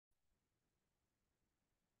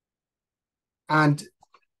And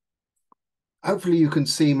hopefully you can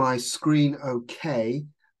see my screen okay.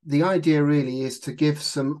 The idea really is to give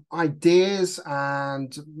some ideas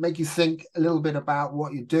and make you think a little bit about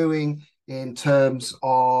what you're doing in terms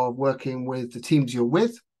of working with the teams you're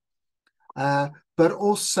with, but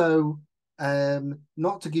also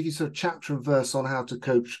not to give you sort of chapter and verse on how to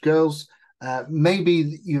coach girls.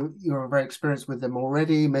 Maybe you're very experienced with them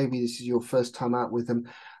already. Maybe this is your first time out with them.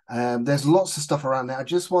 There's lots of stuff around there. I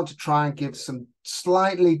just want to try and give some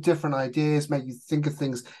slightly different ideas, make you think of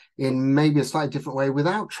things in maybe a slightly different way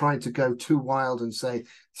without trying to go too wild and say,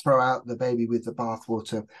 throw out the baby with the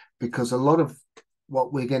bathwater, because a lot of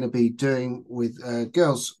what we're going to be doing with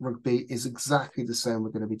girls rugby is exactly the same we're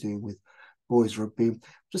going to be doing with boys rugby. I'm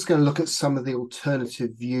just going to look at some of the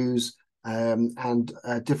alternative views and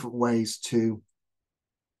different ways to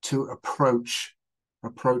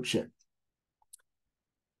approach it.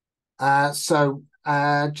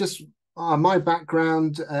 Just my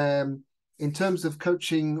background in terms of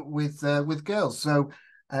coaching with girls. So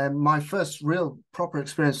my first real proper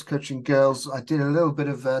experience coaching girls, I did a little bit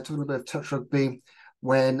of touch rugby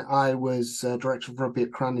when I was director of rugby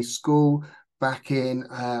at Cranley School back in.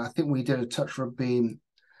 I think we did a touch rugby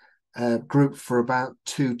group for about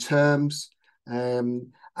 2 terms.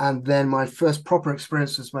 And then my first proper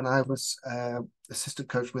experience was when I was assistant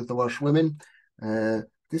coach with the Welsh women.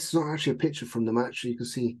 This is not actually a picture from the match. You can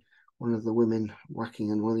see one of the women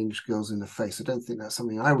whacking and one of the English girls in the face. I don't think that's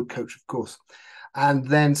something I would coach, of course. And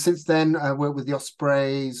then since then, I worked with the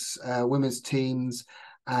Ospreys, women's teams,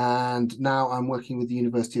 and now I'm working with the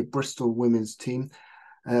University of Bristol women's team,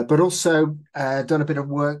 but also done a bit of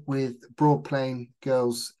work with Broad Plain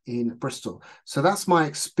girls in Bristol. So that's my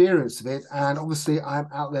experience of it. And obviously, I'm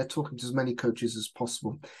out there talking to as many coaches as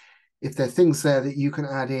possible. If there are things there that you can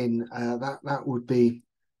add in, that would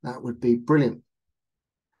be brilliant.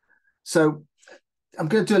 So I'm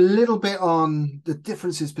going to do a little bit on the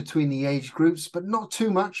differences between the age groups, but not too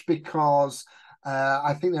much, because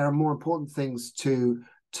I think there are more important things to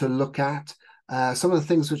look at. Some of the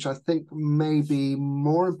things which I think may be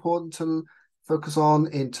more important to focus on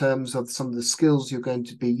in terms of some of the skills you're going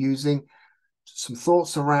to be using, some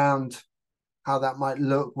thoughts around how that might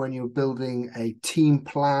look when you're building a team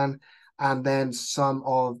plan, and then some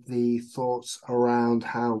of the thoughts around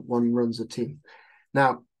how one runs a team.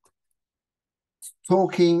 Now,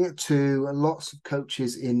 talking to lots of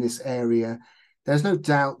coaches in this area, there's no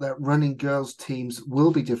doubt that running girls' teams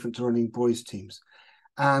will be different to running boys' teams.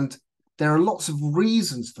 And there are lots of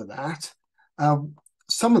reasons for that.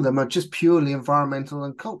 Some of them are just purely environmental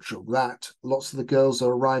and cultural, that lots of the girls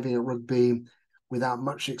are arriving at rugby without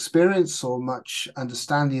much experience or much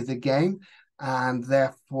understanding of the game. And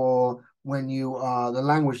therefore, when the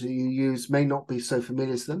language that you use may not be so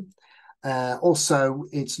familiar to them. Also,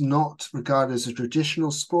 it's not regarded as a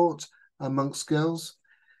traditional sport amongst girls.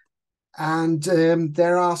 And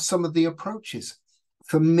there are some of the approaches.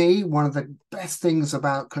 For me, one of the best things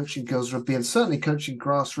about coaching girls rugby, and certainly coaching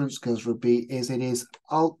grassroots girls rugby, is it is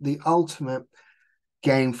the ultimate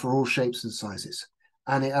game for all shapes and sizes.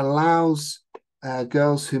 And it allows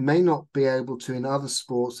girls who may not be able to in other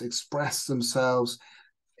sports express themselves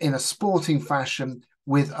in a sporting fashion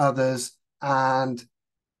with others. And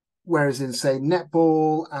whereas in, say,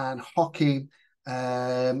 netball and hockey,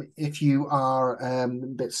 if you are a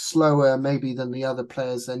bit slower maybe than the other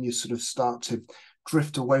players, then you sort of start to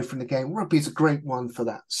drift away from the game. Rugby is a great one for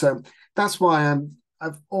that. So that's why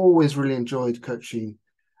I've always really enjoyed coaching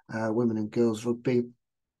women and girls rugby.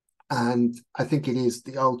 And I think it is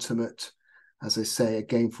the ultimate, as I say, a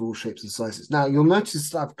game for all shapes and sizes. Now, you'll notice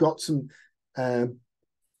that I've got some,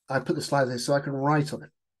 I put the slide there so I can write on it.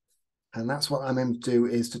 And that's what I'm aiming to do,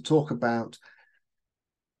 is to talk about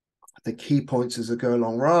the key points as I go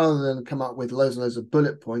along, rather than come up with loads and loads of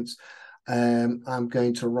bullet points. I'm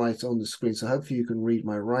going to write on the screen. So hopefully you can read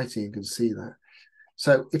my writing and can see that.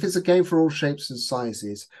 So if it's a game for all shapes and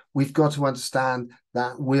sizes, we've got to understand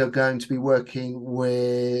that we are going to be working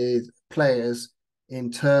with players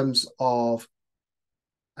in terms of,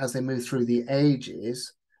 as they move through the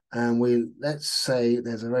ages, and let's say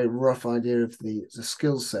there's a very rough idea of the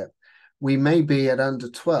skill set. We may be at under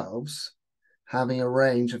 12s having a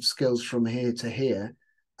range of skills from here to here.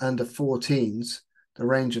 Under 14s, the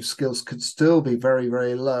range of skills could still be very,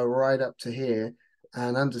 very low, right up to here.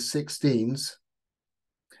 And under 16s,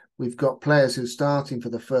 we've got players who are starting for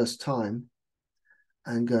the first time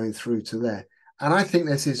and going through to there. And I think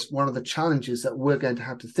this is one of the challenges that we're going to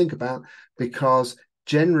have to think about, because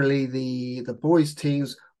generally the boys'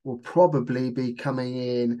 teams will probably be coming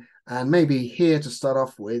in and maybe here to start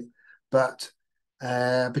off with, but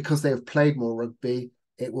because they have played more rugby,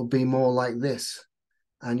 it will be more like this,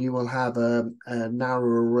 and you will have a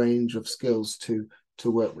narrower range of skills to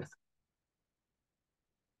work with.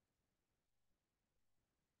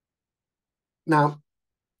 Now,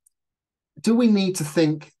 do we need to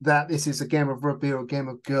think that this is a game of rugby or a game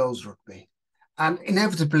of girls' rugby? And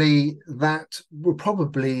inevitably, that will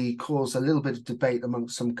probably cause a little bit of debate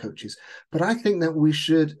amongst some coaches. But I think that we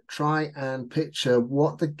should try and picture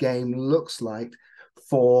what the game looks like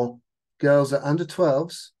for girls at under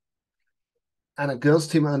 12s and a girls'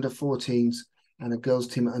 team at under 14s and a girls'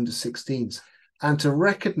 team at under 16s. And to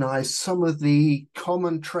recognize some of the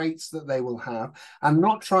common traits that they will have and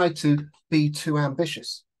not try to be too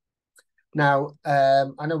ambitious. Now,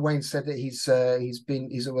 I know Wayne said that he's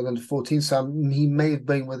with under 14, so he may have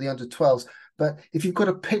been with the under 12s. But if you've got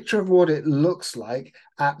a picture of what it looks like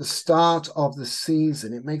at the start of the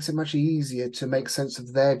season, it makes it much easier to make sense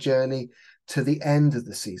of their journey to the end of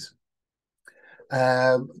the season.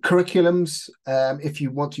 Curriculums, if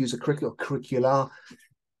you want to use a curriculum or curricular,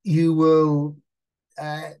 you will,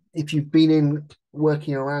 if you've been in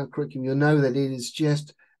working around curriculum, you'll know that it is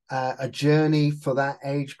just a journey for that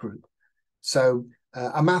age group. So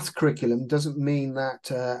a maths curriculum doesn't mean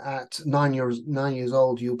that at 9 years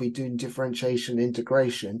old you'll be doing differentiation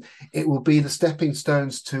integration. It will be the stepping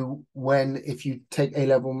stones to when, if you take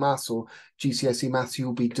A-level maths or GCSE maths,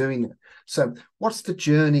 you'll be doing it. So what's the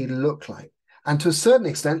journey look like? And to a certain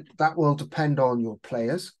extent, that will depend on your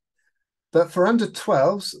players. But for under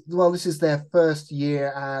 12s, well, this is their first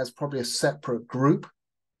year as probably a separate group.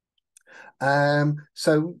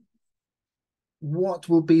 So what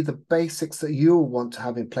will be the basics that you'll want to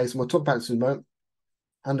have in place? And we'll talk about this in a moment,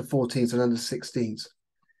 under 14s and under 16s.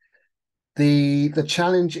 The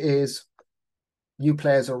challenge is new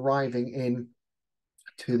players arriving in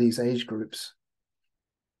to these age groups.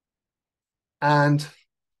 And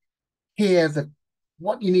here,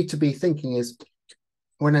 what you need to be thinking is,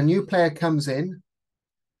 when a new player comes in,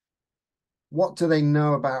 what do they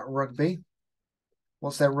know about rugby?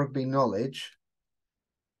 What's their rugby knowledge?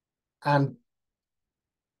 And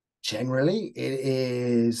generally,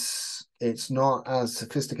 it's not as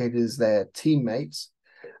sophisticated as their teammates.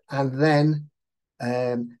 And then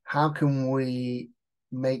how can we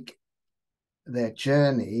make their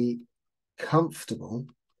journey comfortable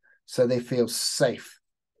so they feel safe?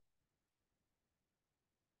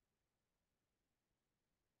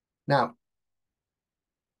 Now,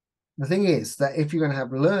 the thing is that if you're going to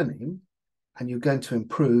have learning and you're going to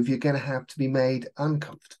improve, you're going to have to be made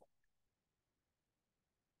uncomfortable.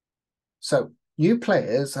 So new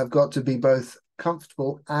players have got to be both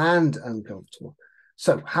comfortable and uncomfortable.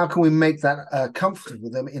 So how can we make that comfortable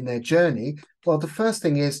with them in their journey? Well, the first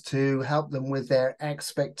thing is to help them with their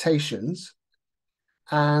expectations.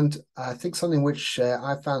 And I think something which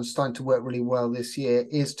I found starting to work really well this year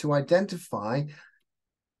is to identify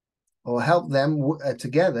or help them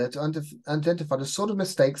together to identify the sort of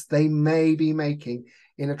mistakes they may be making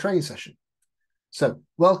in a training session. So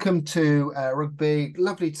welcome to Rugby.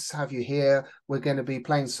 Lovely to have you here. We're going to be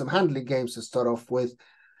playing some handling games to start off with.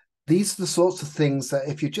 These are the sorts of things that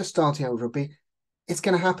if you're just starting out with rugby, it's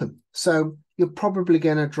going to happen. So you're probably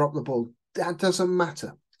going to drop the ball. That doesn't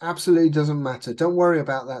matter. Absolutely doesn't matter. Don't worry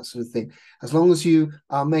about that sort of thing. As long as you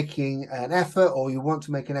are making an effort or you want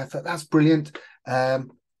to make an effort, that's brilliant.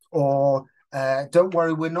 Don't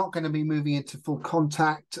worry, we're not going to be moving into full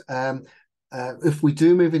contact. If we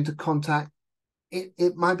do move into contact,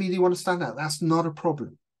 it might be you want to stand out. That's not a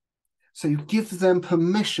problem. So you give them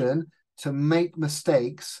permission to make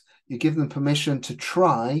mistakes. You give them permission to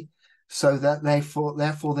try so that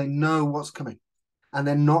therefore they know what's coming and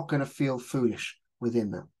they're not going to feel foolish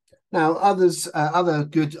within that. Now, other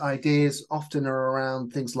good ideas often are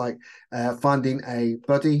around things like finding a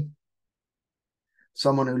buddy,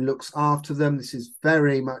 someone who looks after them. This is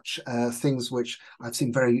very much things which I've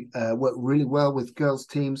seen work really well with girls'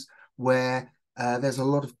 teams, where there's a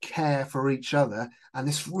lot of care for each other, and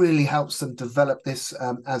this really helps them develop this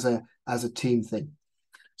as a team thing.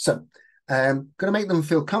 So, going to make them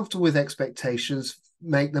feel comfortable with expectations,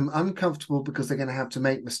 make them uncomfortable because they're going to have to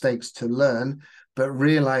make mistakes to learn, but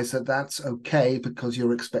realize that that's okay because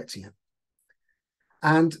you're expecting it.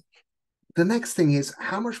 And the next thing is,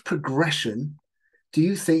 how much progression do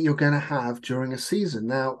you think you're going to have during a season?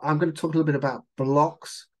 Now, I'm going to talk a little bit about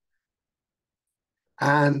blocks.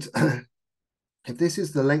 And if this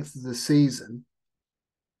is the length of the season,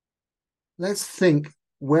 let's think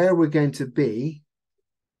where we're going to be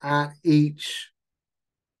at each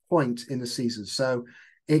point in the season. So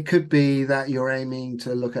it could be that you're aiming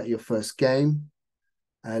to look at your first game,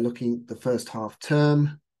 looking at the first half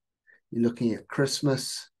term, you're looking at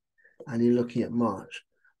Christmas, and you're looking at March.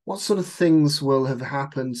 What sort of things will have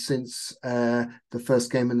happened since the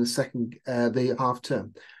first game and the half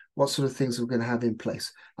term? What sort of things are we going to have in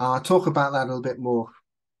place? I'll talk about that a little bit more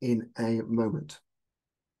in a moment.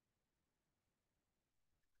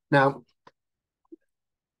 Now,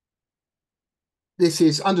 this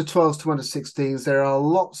is under 12s to under 16s. There are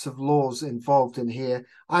lots of laws involved in here.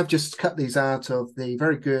 I've just cut these out of the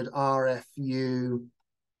very good RFU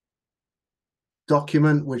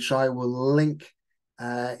document, which I will link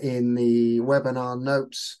in the webinar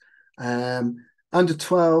notes. Under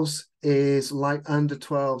 12s is like under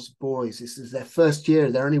 12s boys. This is their first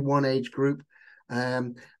year. They're only one age group.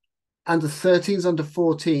 Under 13s, under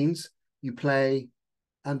 14s, you play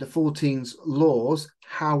under 14s laws.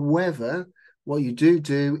 However, what you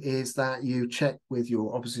do is that you check with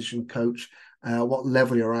your opposition coach what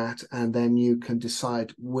level you're at, and then you can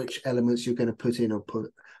decide which elements you're going to put in or pull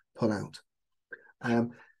out.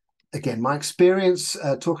 Again, my experience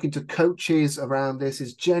talking to coaches around this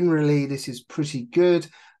is generally this is pretty good.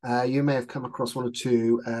 You may have come across one or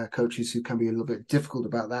two coaches who can be a little bit difficult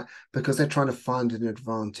about that because they're trying to find an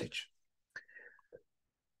advantage.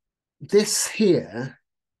 This here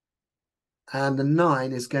and the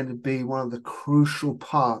 9 is going to be one of the crucial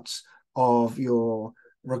parts of your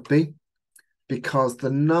rugby, because the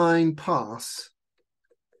 9 pass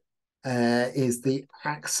is the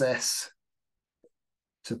access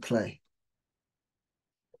to play.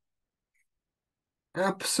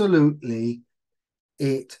 Absolutely,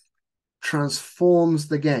 it transforms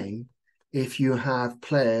the game if you have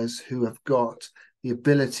players who have got the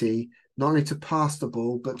ability not only to pass the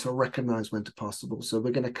ball, but to recognize when to pass the ball. So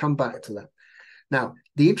we're going to come back to that. Now,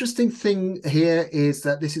 the interesting thing here is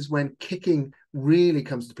that this is when kicking really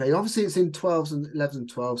comes to play. Obviously, it's in 12s and 11s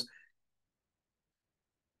and 12s.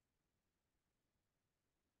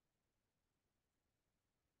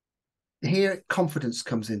 Here, confidence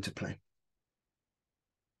comes into play.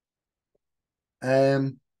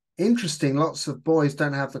 Interesting, lots of boys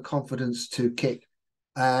don't have the confidence to kick.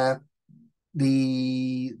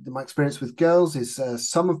 My experience with girls is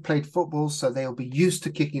some have played football, so they'll be used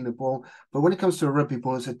to kicking the ball. But when it comes to a rugby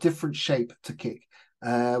ball, it's a different shape to kick.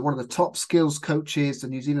 One of the top skills coaches, the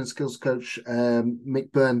New Zealand skills coach,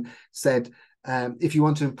 Mick Byrne, said, if you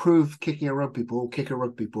want to improve kicking a rugby ball, kick a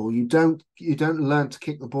rugby ball. You don't learn to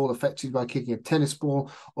kick the ball effectively by kicking a tennis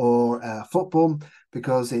ball or football,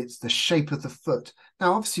 because it's the shape of the foot.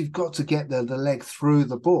 Now, obviously, you've got to get the leg through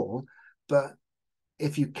the ball, but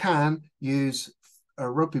if you can, use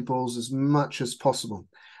rugby balls as much as possible.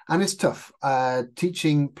 And it's tough.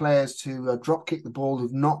 Teaching players to drop kick the ball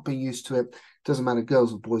who've not been used to it, doesn't matter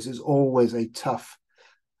girls or boys, is always a tough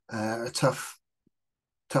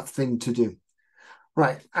thing to do.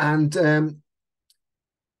 Right. And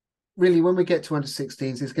really, when we get to under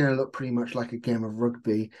 16s, it's going to look pretty much like a game of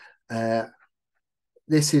rugby.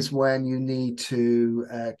 This is when you need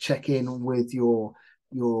to check in with your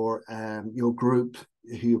group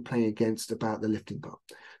who you're playing against about the lifting part.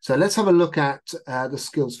 So let's have a look at the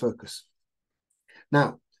skills focus.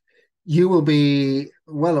 Now, you will be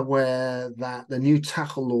well aware that the new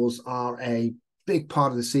tackle laws are a big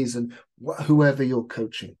part of the season, whoever you're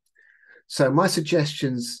coaching. So my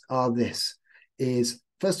suggestions are this, is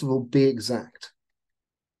first of all, be exact.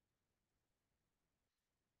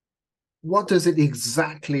 What does it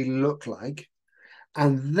exactly look like?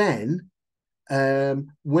 And then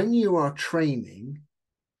when you are training,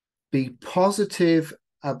 be positive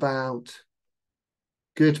about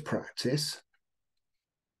good practice,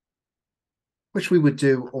 which we would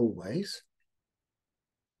do always,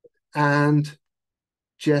 and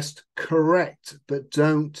just correct, but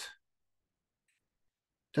don't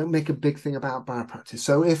make a big thing about bad practice.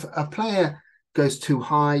 So if a player goes too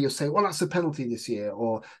high, you'll say, well, that's a penalty this year,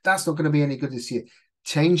 or that's not going to be any good this year.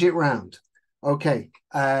 Change it round. Okay,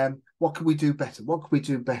 what can we do better? What can we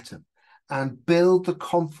do better? And build the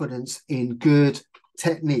confidence in good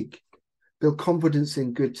technique. Build confidence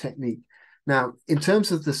in good technique. Now, in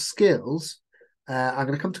terms of the skills, I'm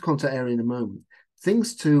going to come to contact area in a moment.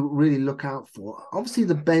 Things to really look out for. Obviously,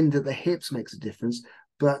 the bend at the hips makes a difference,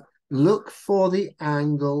 but look for the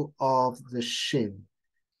angle of the shin.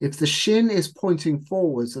 If the shin is pointing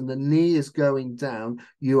forwards and the knee is going down,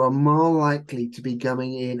 you are more likely to be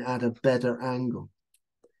coming in at a better angle.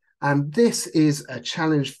 And this is a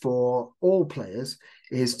challenge for all players,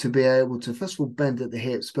 is to be able to, first of all, bend at the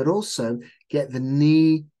hips, but also get the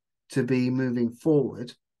knee to be moving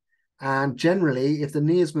forward. And generally, if the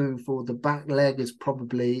knee is moving forward, the back leg is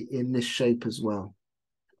probably in this shape as well.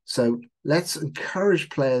 So let's encourage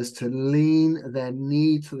players to lean their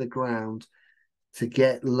knee to the ground to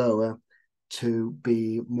get lower, to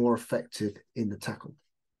be more effective in the tackle.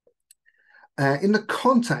 In the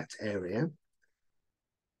contact area,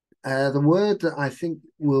 the word that I think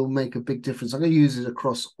will make a big difference, I'm going to use it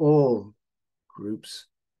across all groups,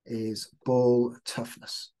 is ball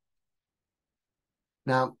toughness.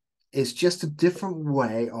 Now, it's just a different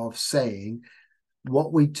way of saying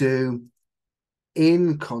what we do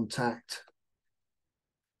in contact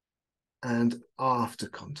and after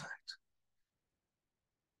contact.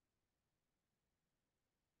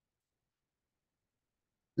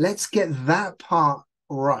 Let's get that part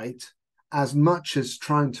right as much as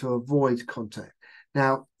trying to avoid contact.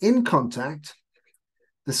 Now, in contact,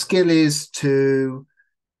 the skill is to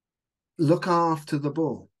look after the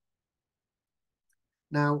ball.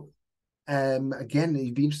 Now, again,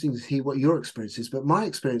 it'd be interesting to hear what your experience is, but my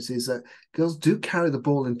experience is that girls do carry the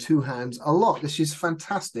ball in two hands a lot. This is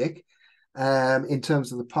fantastic in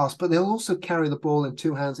terms of the pass, but they'll also carry the ball in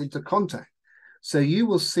two hands into contact. So you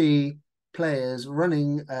will see players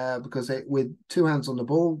running because with two hands on the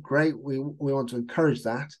ball, great. We want to encourage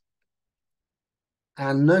that.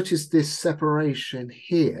 And notice this separation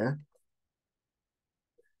here.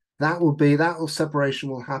 That separation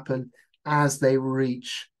will happen as they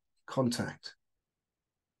reach contact.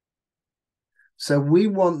 So we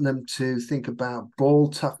want them to think about ball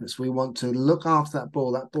toughness. We want to look after that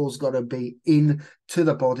ball. That ball's got to be in to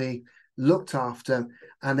the body, looked after.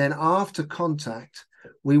 And then after contact,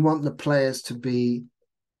 we want the players to be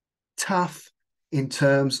tough in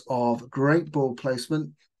terms of great ball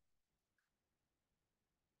placement.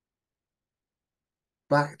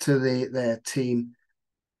 Back to their team.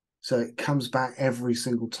 So it comes back every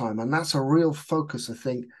single time. And that's a real focus, I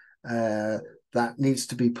think, that needs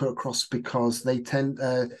to be put across, because they tend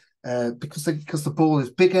because the ball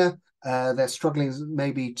is bigger, they're struggling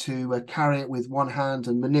maybe to carry it with one hand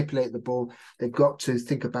and manipulate the ball. They've got to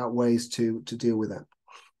think about ways to deal with that.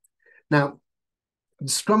 Now, the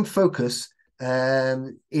scrum focus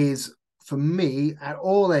is, for me, at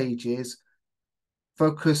all ages,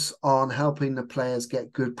 focus on helping the players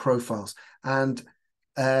get good profiles. And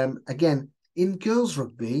again, in girls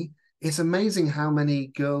rugby, it's amazing how many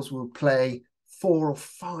girls will play 4 or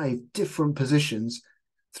 5 different positions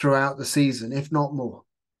throughout the season, if not more.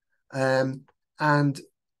 And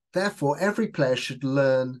therefore, every player should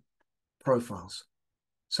learn profiles.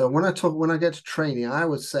 So when I get to training, I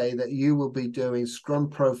would say that you will be doing scrum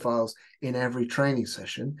profiles in every training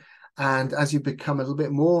session. And as you become a little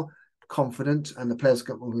bit more confident and the players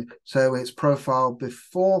get more, so it's profile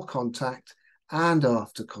before contact and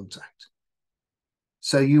after contact.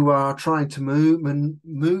 So you are trying to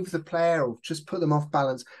move the player or just put them off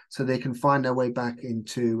balance so they can find their way back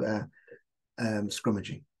into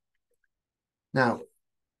scrummaging. Now,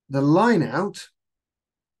 the line out,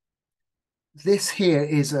 this here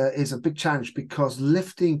is a big challenge, because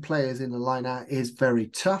lifting players in the line out is very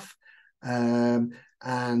tough. And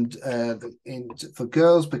for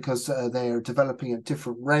girls, because they are developing at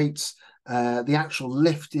different rates, the actual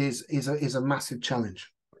lift is a massive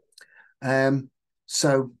challenge.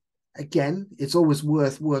 So again, it's always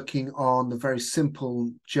worth working on the very simple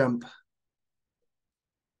jump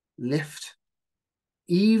lift.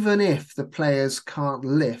 Even if the players can't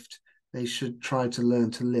lift, they should try to learn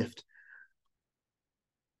to lift.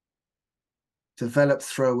 Develop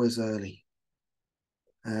throwers early.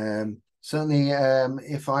 Certainly,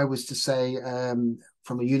 if I was to say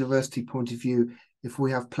from a university point of view, if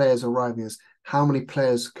we have players arriving us, how many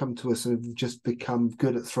players come to us and have just become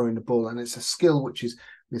good at throwing the ball? And it's a skill which is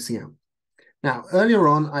missing out. Now, earlier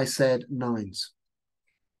on, I said nines.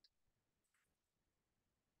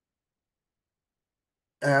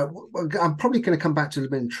 I'm probably going to come back to a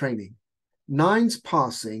little bit in training. Nines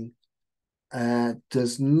passing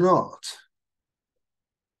does not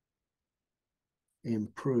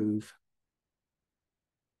improve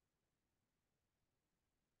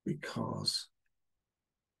because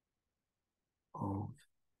of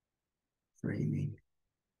training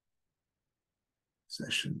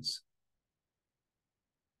sessions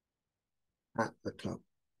at the club.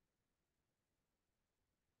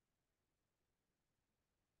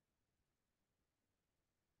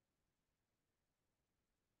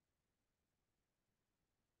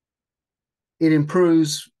 It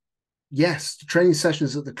improves. Yes, the training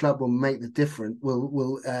sessions at the club will make the difference.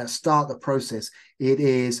 Will start the process. It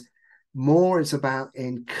is more. It's about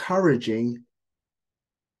encouraging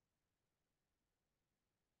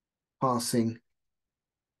passing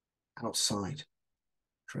outside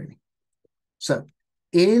training. So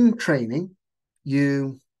in training,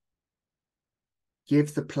 you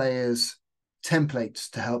give the players templates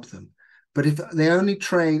to help them. But if they only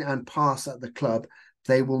train and pass at the club,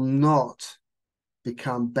 they will not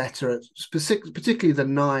become better at particularly the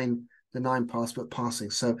 9 the 9 pass, but passing.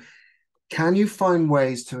 So can you find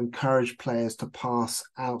ways to encourage players to pass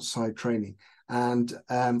outside training? And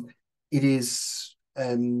it is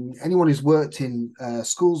anyone who's worked in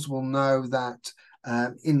schools will know that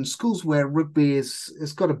in schools where rugby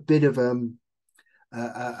has got a bit of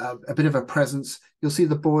a bit of a presence, you'll see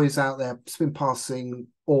the boys out there spin passing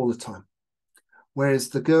all the time, whereas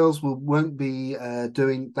the girls won't be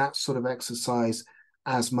doing that sort of exercise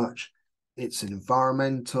as much. It's an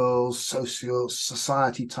environmental, social,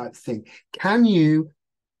 society type thing. Can you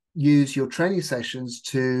use your training sessions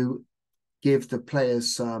to give the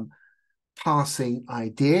players some passing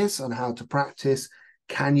ideas on how to practice?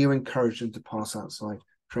 Can you encourage them to pass outside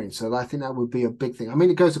training? So I think that would be a big thing. I mean,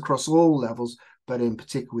 it goes across all levels, but in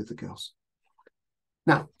particular with the girls.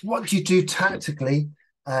 Now, what do you do tactically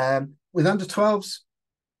with under 12s?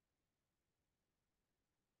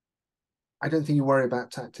 I don't think you worry about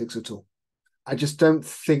tactics at all. I just don't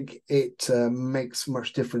think it makes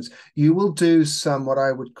much difference. You will do some what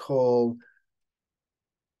I would call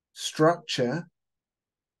structure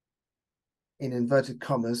in inverted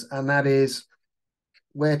commas, and that is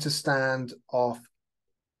where to stand off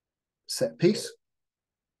set piece.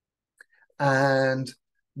 And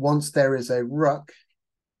once there is a ruck,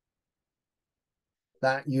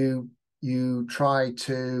 that you try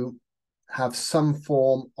to have some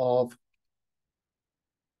form of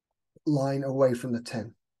line away from the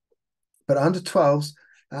 10. But under 12s,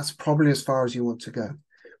 that's probably as far as you want to go.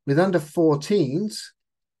 With under 14s,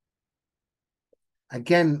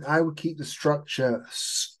 again, I would keep the structure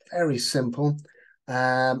very simple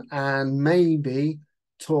and maybe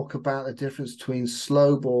talk about the difference between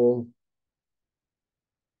slow ball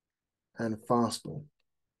and fast ball.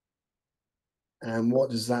 And what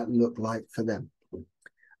does that look like for them?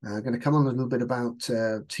 I'm going to come on a little bit about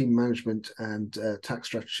team management and tack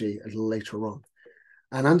strategy a little later on.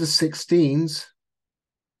 And under 16s,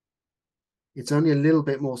 it's only a little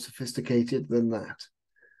bit more sophisticated than that.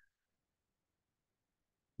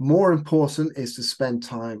 More important is to spend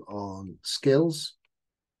time on skills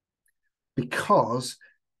because,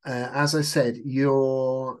 as I said,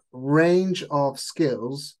 your range of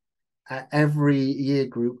skills at every year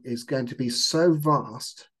group is going to be so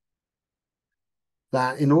vast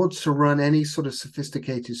that in order to run any sort of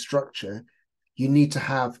sophisticated structure, you need to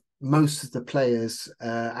have most of the players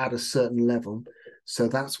at a certain level. So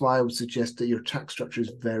that's why I would suggest that your attack structure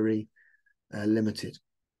is very limited.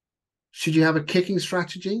 Should you have a kicking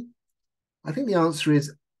strategy? I think the answer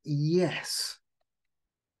is yes.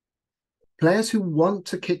 Players who want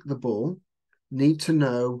to kick the ball need to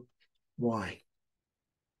know why.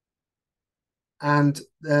 And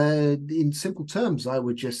in simple terms, I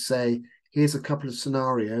would just say, here's a couple of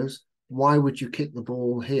scenarios. Why would you kick the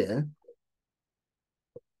ball here?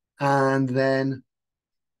 And then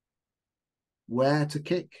where to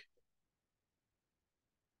kick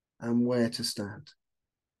and where to stand.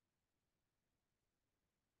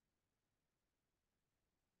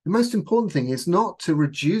 The most important thing is not to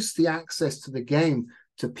reduce the access to the game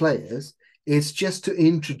to players. It's just to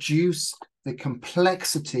introduce the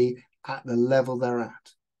complexity at the level they're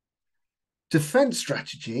at. Defense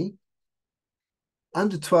strategy,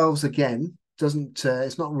 under 12s again,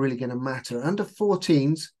 it's not really going to matter. Under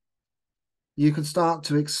 14s, you can start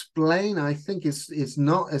to explain. I think it's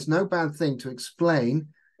no bad thing to explain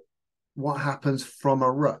what happens from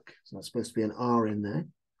a ruck. So that's supposed to be an R in there.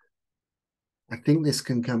 I think this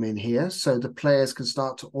can come in here so the players can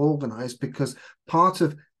start to organize, because part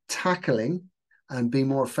of tackling and being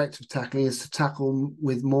more effective tackling is to tackle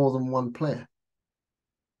with more than one player.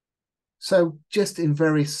 So just in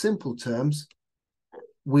very simple terms,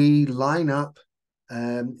 we line up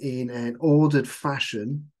in an ordered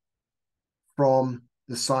fashion from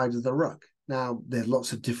the side of the ruck. Now, there are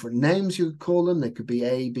lots of different names you could call them. They could be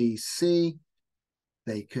A, B, C.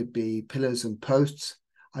 They could be pillars and posts.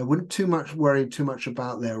 I wouldn't worry too much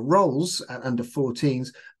about their roles at under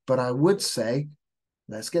 14s, but I would say,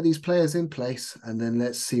 let's get these players in place and then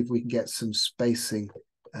let's see if we can get some spacing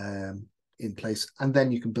in place, and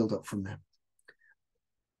then you can build up from there.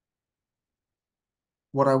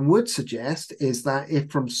 What I would suggest is that if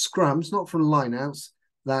from scrums, not from lineouts,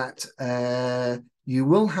 that you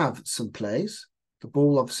will have some plays. The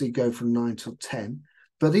ball obviously go from 9 to 10,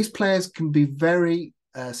 but these players can be very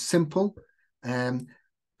simple.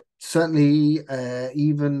 Certainly,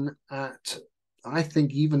 even at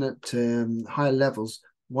higher levels,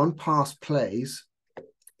 one pass plays,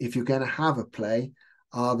 if you're going to have a play,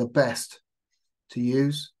 are the best to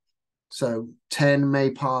use. So 10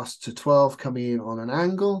 may pass to 12 coming in on an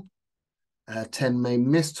angle. 10 may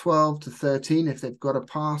miss 12 to 13 if they've got a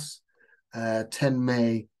pass. 10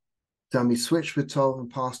 may dummy switch with 12 and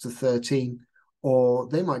pass to 13, or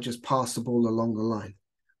they might just pass the ball along the line.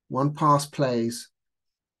 One pass plays,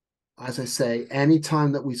 as I say, any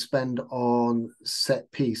time that we spend on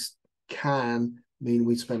set piece can mean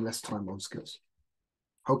we spend less time on skills.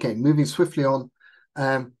 Okay, moving swiftly on.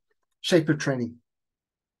 Shape of training.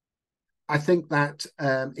 I think that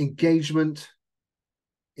engagement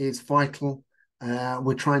is vital.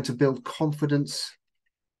 We're trying to build confidence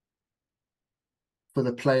for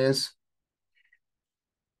the players.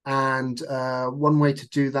 And one way to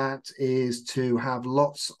do that is to have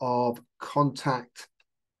lots of contact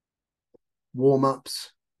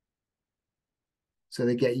warm-ups. So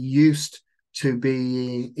they get used to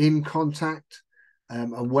being in contact,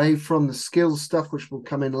 away from the skills stuff, which will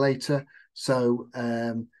come in later. So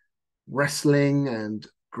wrestling and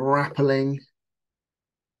grappling.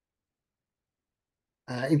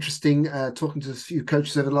 Interesting talking to a few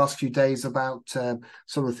coaches over the last few days about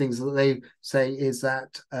some of the things that they say is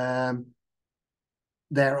that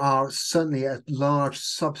there are certainly a large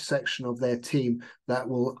subsection of their team that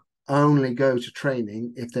will only go to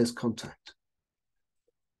training if there's contact.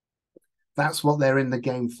 That's what they're in the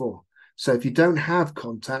game for. So if you don't have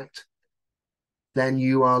contact, then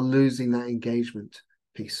you are losing that engagement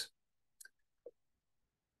piece.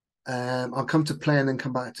 I'll come to play and then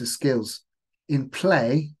come back to skills. In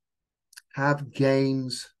play, have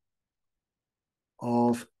games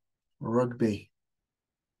of rugby.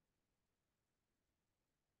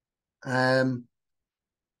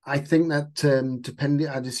 I think that depending,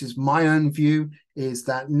 this is my own view, is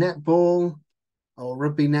that netball or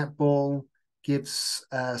rugby netball gives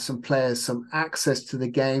some players some access to the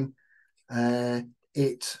game.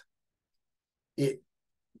 It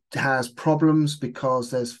has problems because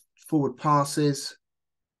there's forward passes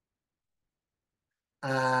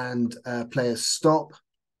and players stop.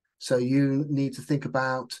 So you need to think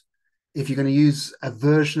about, if you're going to use a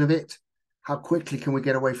version of it, how quickly can we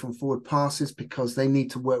get away from forward passes, because they need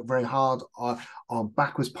to work very hard on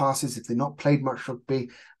backwards passes if they're not played much rugby.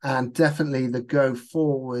 And definitely the go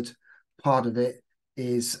forward part of it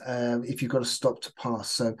is if you've got to stop to pass.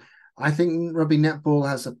 So I think rugby netball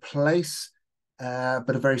has a place,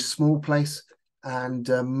 but a very small place. And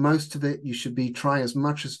most of it, you should be trying as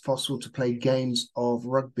much as possible to play games of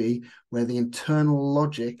rugby where the internal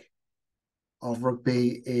logic of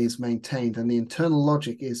rugby is maintained. And the internal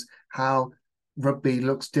logic is how rugby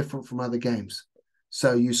looks different from other games.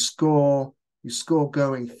 So you score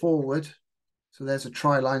going forward. So there's a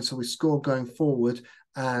try line. So we score going forward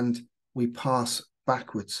and we pass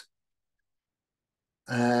backwards.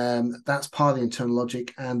 That's part of the internal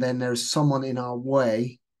logic. And then there's someone in our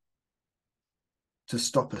way to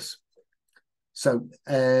stop us. So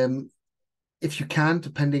if you can,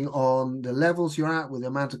 depending on the levels you're at, with the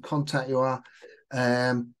amount of contact you are,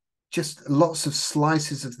 just lots of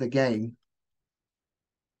slices of the game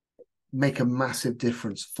make a massive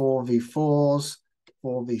difference. 4v4s,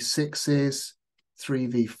 4v6s,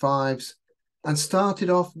 3v5s, and start it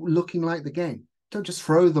off looking like the game. Don't just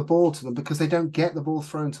throw the ball to them, because they don't get the ball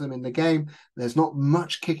thrown to them in the game. There's not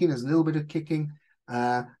much kicking. There's a little bit of kicking,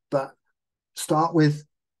 but start with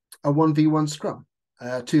a 1v1 scrum,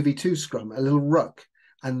 2v2 scrum, a little ruck,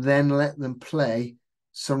 and then let them play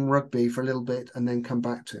some rugby for a little bit and then come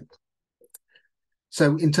back to it.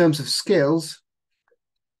 So in terms of skills,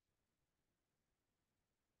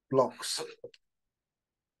 blocks.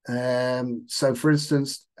 So for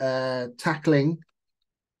instance, tackling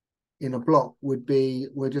in a block would be,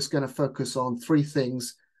 we're just going to focus on 3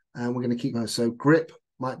 things and we're going to keep those. So grip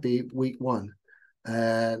might be week 1.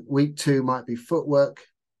 Week 2 might be footwork.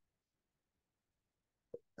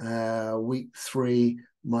 Week 3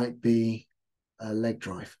 might be a leg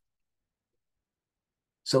drive.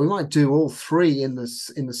 So we might do all 3 in the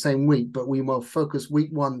same week, but we will focus week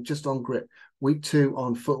 1 just on grip, week 2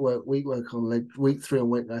 on footwork, week work on leg, week 3 on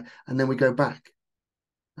weight, and then we go back.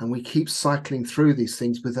 And we keep cycling through these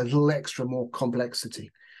things with a little extra more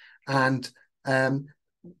complexity. And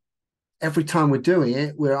every time we're doing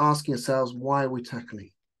it, we're asking ourselves, why are we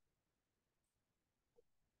tackling?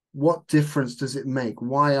 What difference does it make?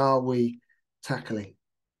 Why are we tackling?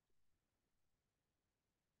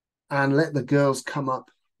 And let the girls come up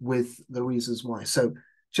with the reasons why. So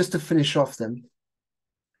just to finish off then,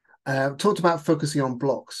 talked about focusing on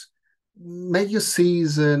blocks. Make your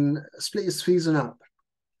season, split your season up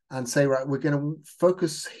and say, right, we're going to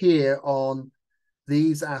focus here on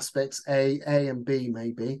these aspects, A and B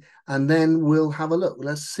maybe, and then we'll have a look.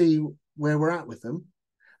 Let's see where we're at with them.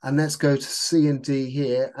 And let's go to C and D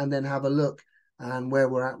here and then have a look and where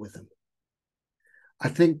we're at with them. I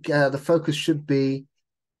think the focus should be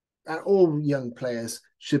all young players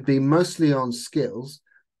should be mostly on skills,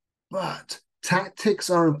 but tactics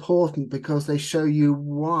are important because they show you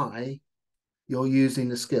why you're using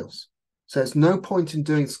the skills. So it's no point in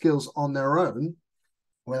doing skills on their own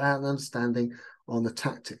without an understanding on the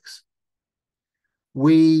tactics.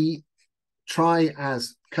 We try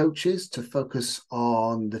as coaches to focus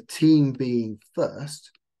on the team being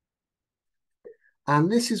first. And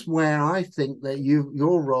this is where I think that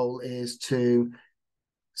your role is to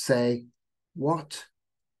say, what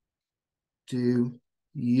do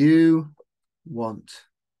you want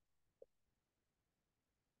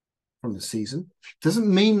from the season?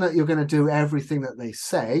 Doesn't mean that you're going to do everything that they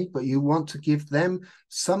say, but you want to give them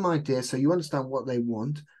some idea so you understand what they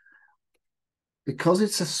want. Because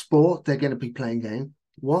it's a sport, they're going to be playing game.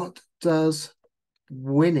 What does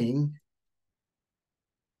winning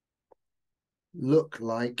look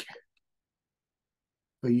like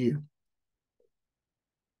for you?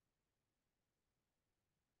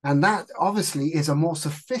 And that obviously is a more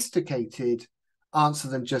sophisticated answer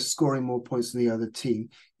than just scoring more points than the other team.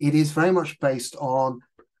 It is very much based on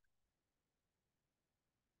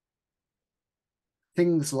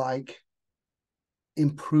things like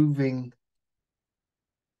improving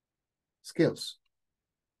skills.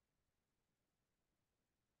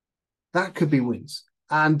 That could be wins.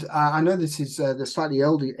 And I know this is the slightly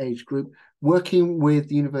older age group. Working with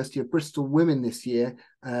the University of Bristol women this year,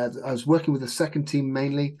 I was working with the second team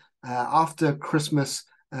mainly. After Christmas,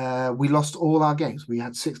 we lost all our games. We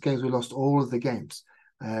had 6 games. We lost all of the games.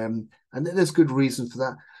 And there's good reason for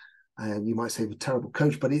that. You might say we're a terrible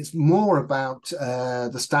coach, but it's more about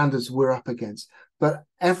the standards we're up against. But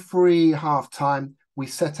every half time, we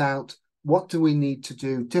set out what do we need to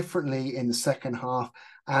do differently in the second half.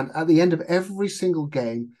 And at the end of every single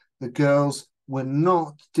game, the girls were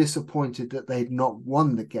not disappointed that they'd not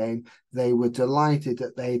won the game. They were delighted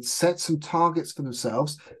that they'd set some targets for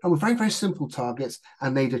themselves, and were very, very simple targets,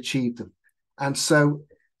 and they'd achieved them. And so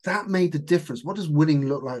that made the difference. What does winning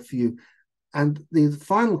look like for you? And the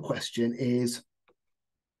final question is,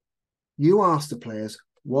 you ask the players,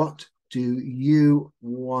 what do you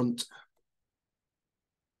want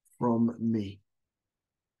from me?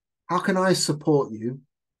 How can I support you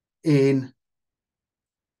in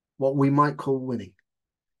what we might call winning,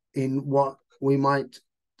 in what we might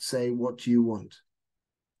say, what do you want?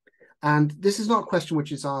 And this is not a question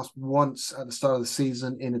which is asked once at the start of the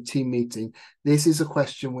season in a team meeting. This is a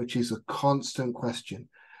question which is a constant question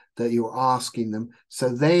that you're asking them. So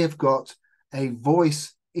they have got a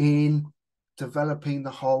voice in developing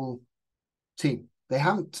the whole team. They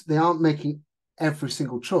aren't making every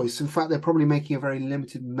single choice. In fact, they're probably making a very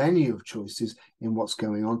limited menu of choices in what's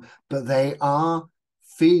going on, but they are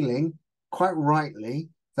feeling quite rightly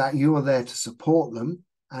that you are there to support them,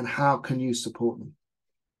 and how can you support them?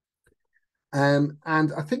 And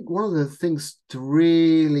I think one of the things to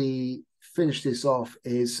really finish this off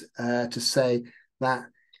is to say that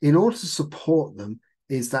in order to support them,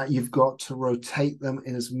 is that you've got to rotate them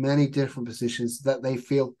in as many different positions that they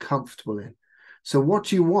feel comfortable in. So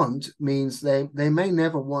what you want means they may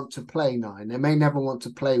never want to play 9, they may never want to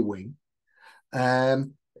play wing.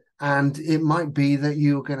 And it might be that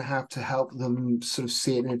you're going to have to help them sort of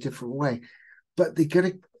see it in a different way. But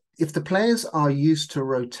if the players are used to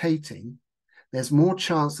rotating, there's more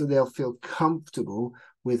chance that they'll feel comfortable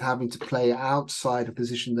with having to play outside a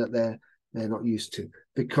position that they're not used to.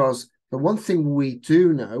 Because the one thing we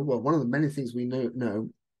do know, well, one of the many things we know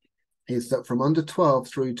is that from under 12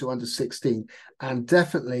 through to under 16, and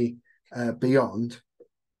definitely beyond,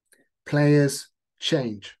 players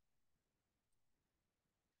change.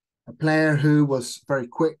 A player who was very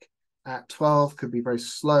quick at 12 could be very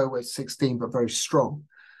slow at 16, but very strong,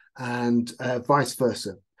 and vice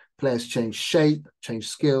versa. Players change shape, change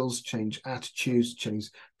skills, change attitudes, change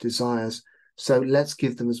desires. So let's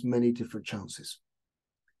give them as many different chances.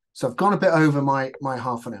 So I've gone a bit over my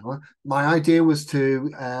half an hour. My idea was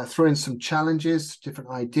to throw in some challenges,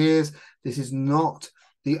 different ideas. This is not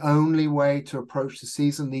the only way to approach the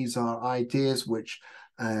season. These are ideas which,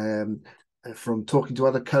 from talking to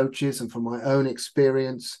other coaches and from my own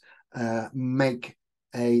experience, make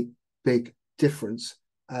a big difference.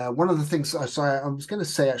 One of the things I was going to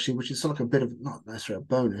say, actually, which is sort of like a bit of, not necessarily a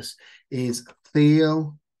bonus, is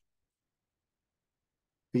feel,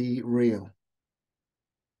 be real.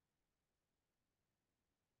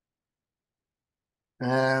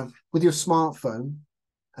 With your smartphone,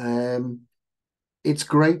 it's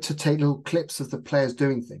great to take little clips of the players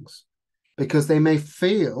doing things, because they may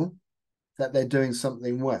feel that they're doing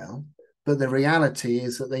something well, but the reality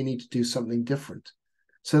is that they need to do something different.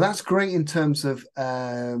 So that's great in terms of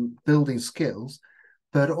building skills,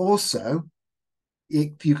 But also,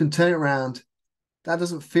 you can turn it around. That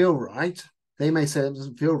doesn't feel right. They may say it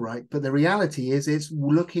doesn't feel right, but the reality is it's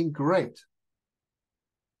looking great.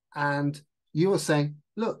 And you are saying,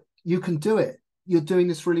 look, you can do it. You're doing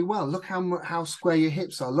this really well. Look how square your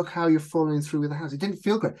hips are. Look how you're following through with the hands. It didn't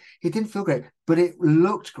feel great. It didn't feel great, but it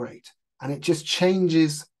looked great. And it just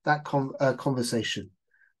changes that conversation.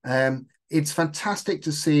 It's fantastic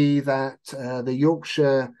to see that the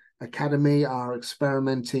Yorkshire Academy are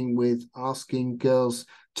experimenting with asking girls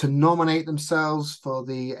to nominate themselves for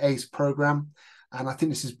the ACE program. And I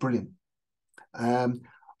think this is brilliant.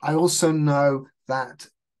 I also know that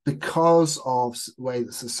because of the way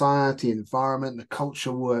the society, environment, the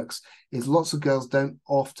culture works, is lots of girls don't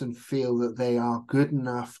often feel that they are good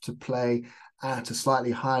enough to play at a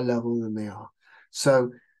slightly higher level than they are.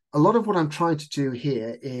 So a lot of what I'm trying to do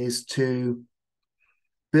here is to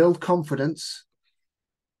build confidence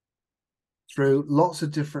through lots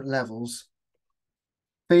of different levels,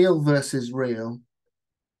 feel versus real.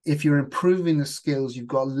 If you're improving the skills, you've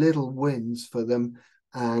got little wins for them.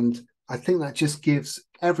 And I think that just gives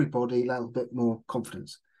everybody a little bit more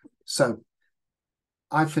confidence. So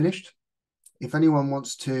I've finished. If anyone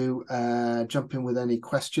wants to jump in with any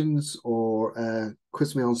questions or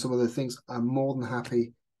quiz me on some of the things, I'm more than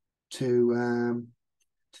happy to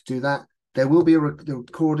do that. There will be a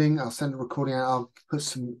recording. I'll send a recording out. I'll put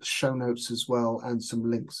some show notes as well and some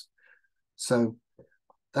links. So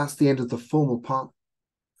that's the end of the formal part.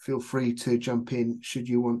 Feel free to jump in should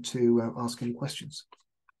you want to ask any questions.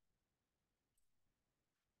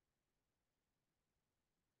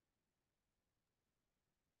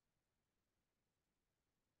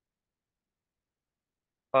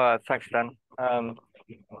 Thanks, Dan.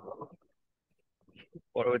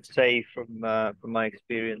 What I would say from my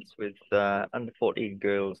experience with under 14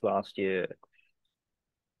 girls last year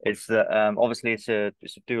is that obviously it's a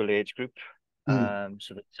dual age group, Mm.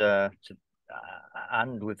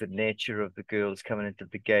 and with the nature of the girls coming into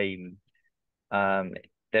the game, um,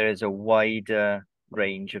 there is a wider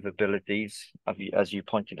range of abilities, as you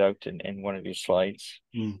pointed out in one of your slides.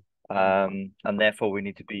 Mm. And therefore we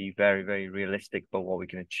need to be very, very realistic about what we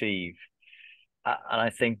can achieve. And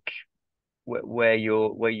I think where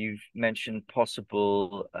you've mentioned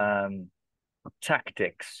possible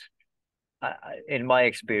tactics, in my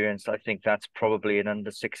experience, I think that's probably an under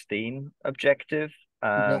 16 objective.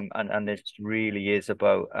 Yeah. And this really is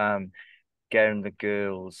about getting the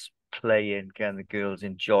girls playing, getting the girls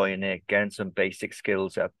enjoying it, getting some basic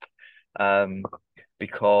skills up.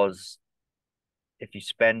 Because if you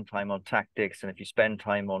spend time on tactics and if you spend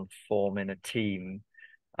time on forming a team,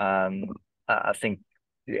 I think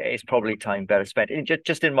it's probably time better spent.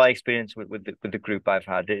 Just in my experience with the group I've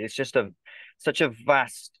had, it's just such a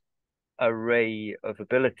vast array of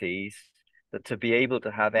abilities that to be able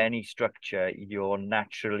to have any structure, you're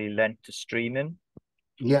naturally lent to streaming.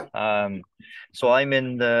 Yeah. So I'm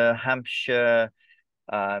in the Hampshire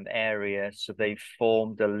area, so they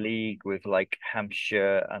formed a league with like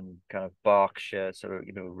Hampshire and kind of Berkshire, sort of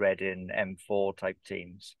Reading M4 type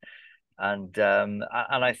teams. And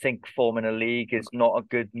I think forming a league is not a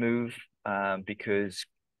good move, because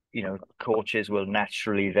coaches will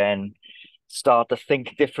naturally then start to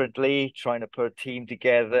think differently, trying to put a team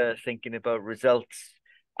together, thinking about results.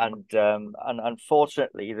 And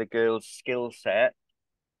unfortunately, the girls' skill set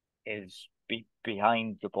is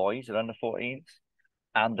behind the boys at under 14s,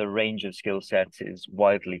 and the range of skill sets is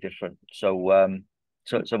wildly different. So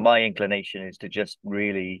my inclination is to just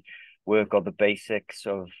really work on the basics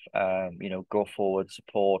of go forward,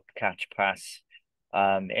 support, catch, pass,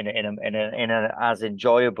 in a as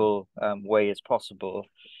enjoyable way as possible.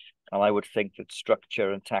 And I would think that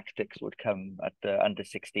structure and tactics would come at the under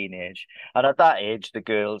 16 age. And at that age, the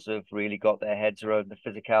girls have really got their heads around the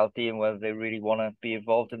physicality and whether they really want to be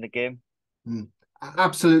involved in the game. Mm.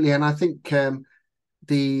 Absolutely. And I think and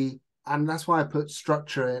that's why I put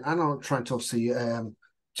structure in. I'm not trying to obviously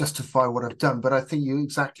justify what I've done, but I think you're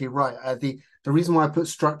exactly right. The reason why I put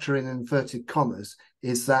structure in inverted commas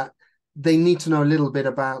is that they need to know a little bit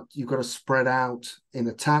about you've got to spread out in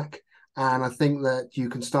attack. And I think that you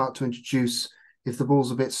can start to introduce, if the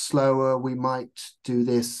ball's a bit slower, we might do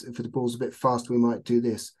this. If the ball's a bit faster, we might do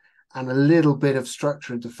this. And a little bit of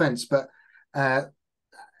structure and defense. But as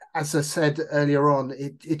I said earlier on,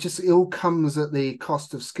 it all comes at the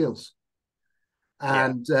cost of skills.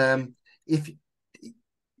 And if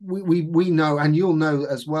we know, and you'll know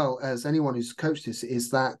as well as anyone who's coached this, is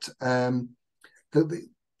that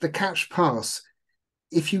the catch pass.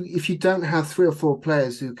 If you don't have 3 or 4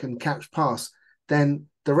 players who can catch pass, then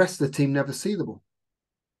the rest of the team never see the ball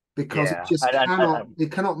because Yeah, and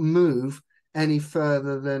it cannot move any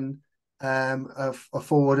further than a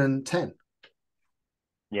forward and 10.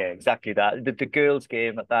 Yeah, exactly that. The girls'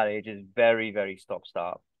 game at that age is very, very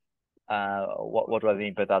stop-start. What do I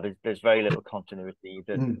mean by that? There's very little continuity.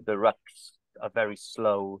 The rucks are very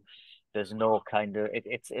slow. There's no kind of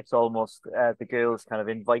it's almost the girls kind of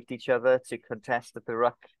invite each other to contest at the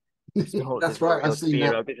ruck. That's There's no right. I've real seen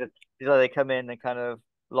fear that. of it. They come in and kind of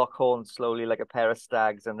lock horns slowly like a pair of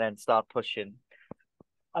stags and then start pushing.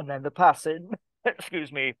 And then the passing,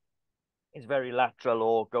 excuse me, is very lateral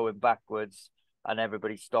or going backwards, and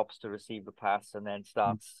everybody stops to receive the pass and then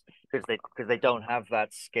starts because they don't have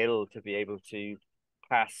that skill to be able to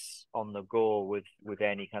pass on the go with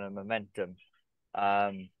any kind of momentum.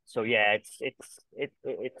 So yeah, it's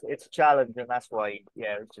a challenge, and that's why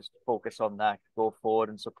it's just focus on that, go forward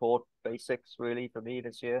and support basics really for me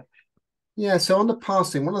this year. Yeah, so on the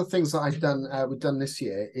passing, one of the things that we've done this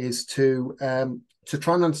year is to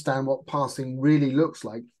try and understand what passing really looks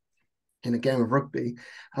like in a game of rugby.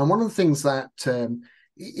 And one of the things that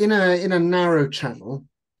in a narrow channel,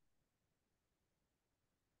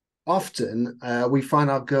 often we find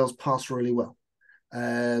our girls pass really well.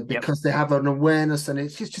 Yep. Because they have an awareness, and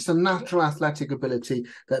it's just a natural athletic ability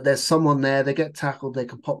that there's someone there, they get tackled, they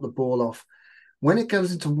can pop the ball off. When it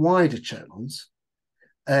goes into wider channels,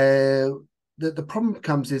 the problem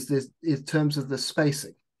comes is this in terms of the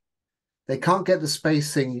spacing. They can't get the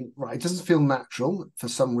spacing right. It doesn't feel natural for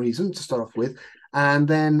some reason to start off with, and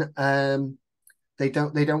then they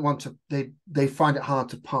don't want to. They find it hard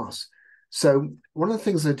to pass. So one of the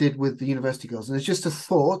things I did with the university girls, and it's just a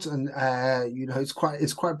thought, and it's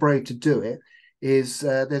quite brave to do it. Is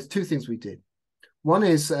there's two things we did. One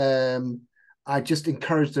is I just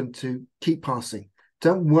encouraged them to keep passing.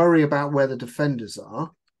 Don't worry about where the defenders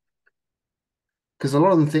are, because a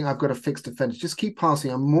lot of them think I've got to fix defenders. Just keep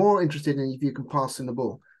passing. I'm more interested in if you can pass in the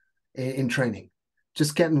ball in training.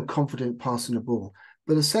 Just get them confident passing the ball.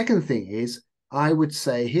 But the second thing is, I would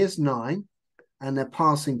say, here's 9, and they're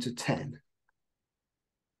passing to 10.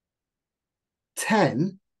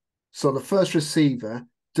 10, so the first receiver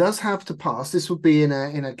does have to pass. This would be in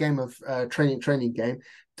a game of training game,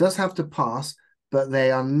 does have to pass, but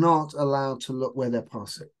they are not allowed to look where they're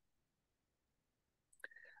passing.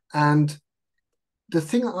 And the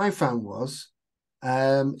thing that I found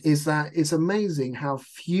is that it's amazing how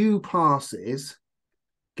few passes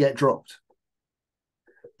get dropped,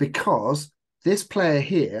 because this player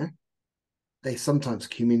here, they sometimes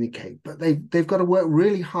communicate, but they've got to work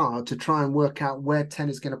really hard to try and work out where 10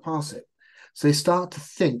 is going to pass it. So they start to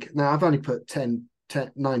think. Now, I've only put 10,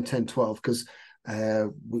 9, 10, 12 because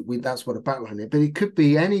that's what a backline is, but it could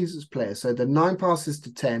be any player. So the 9 passes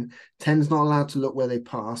to 10, 10's not allowed to look where they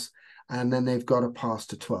pass, and then they've got to pass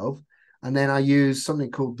to 12. And then I use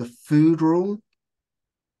something called the food rule.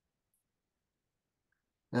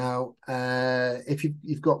 Now, if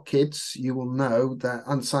you've got kids, you will know that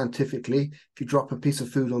unscientifically, if you drop a piece of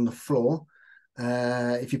food on the floor,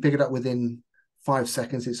 if you pick it up within 5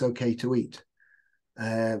 seconds, it's okay to eat.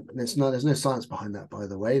 There's no science behind that, by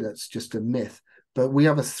the way. That's just a myth. But we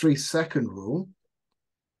have a 3-second rule.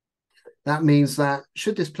 That means that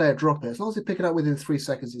should this player drop it, as long as they pick it up within 3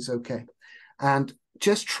 seconds, it's okay. And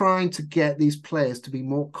just trying to get these players to be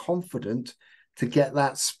more confident to get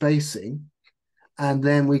that spacing. And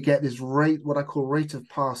then we get this rate, what I call rate of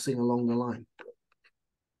passing along the line.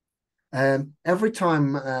 Every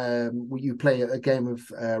time you play a game of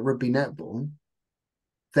rugby netball,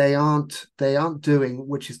 they aren't doing,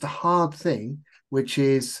 which is the hard thing, which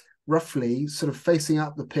is roughly sort of facing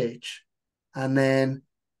up the pitch and then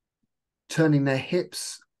turning their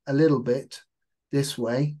hips a little bit this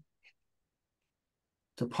way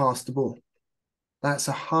to pass the ball. That's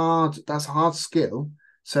a hard skill.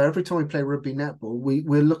 So every time we play rugby netball,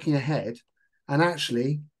 we're looking ahead, and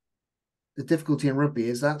actually, the difficulty in rugby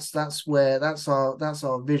is that's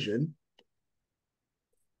our vision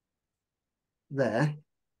there,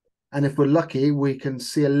 and if we're lucky, we can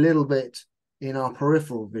see a little bit in our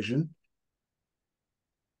peripheral vision.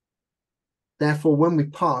 Therefore, when we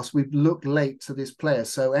pass, we look late to this player.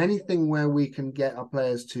 So anything where we can get our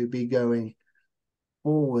players to be going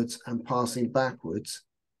forwards and passing backwards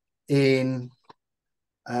in.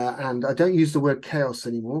 And I don't use the word chaos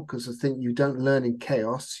anymore, because I think you don't learn in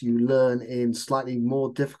chaos. You learn in slightly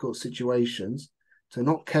more difficult situations. So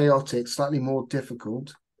not chaotic, slightly more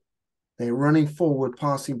difficult. They're running forward,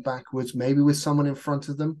 passing backwards, maybe with someone in front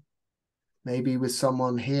of them, maybe with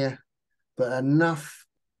someone here, but enough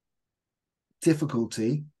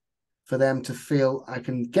difficulty for them to feel I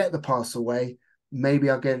can get the pass away. Maybe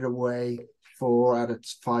I'll get it away 4 out of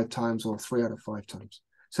 5 times or 3 out of 5 times.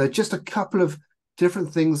 So just a couple of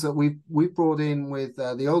different things that we've brought in with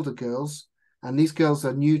the older girls, and these girls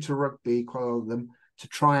are new to rugby, quite a lot of them, to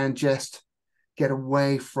try and just get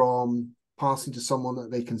away from passing to someone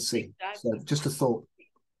that they can see. So just a thought.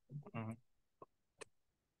 Mhm.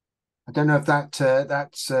 I don't know if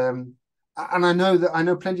that's and I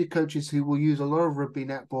know plenty of coaches who will use a lot of rugby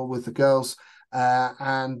netball with the girls,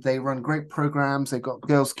 and they run great programs. They've got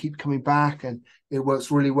girls keep coming back, and it works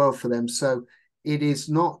really well for them. So it is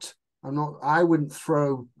not. I wouldn't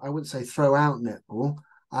say throw out netball.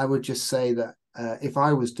 I would just say that if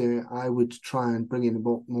I was doing it, I would try and bring in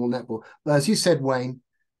more netball. But as you said, Wayne,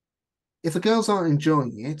 if the girls aren't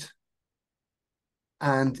enjoying it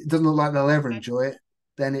and it doesn't look like they'll ever enjoy it,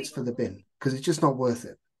 then it's for the bin because it's just not worth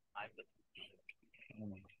it.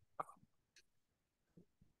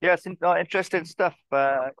 Yeah, it's interesting stuff.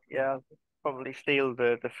 Yeah, probably steal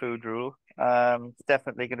the food rule. It's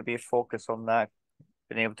definitely going to be a focus on that,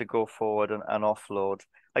 being able to go forward and offload.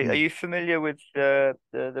 Are Mm. you familiar with the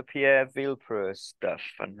Pierre Villepreux stuff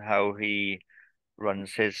and how he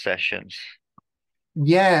runs his sessions?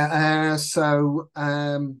 Yeah.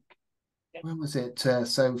 When was it?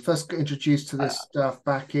 So first got introduced to Uh, this stuff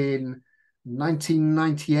back in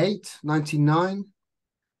 1998, 99.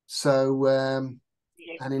 So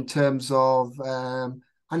and in terms of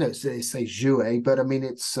I know they say jouer, but I mean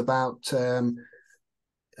it's about um,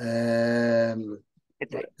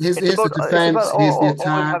 it, like, it's here's the about it's defense, about here's the always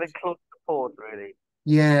attack. having close support, really.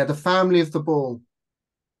 Yeah, the family of the ball,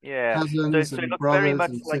 Yeah. cousins So it and looks very brothers much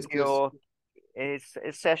and like sisters. your his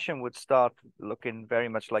session would start looking very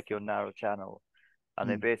much like your narrow channel. And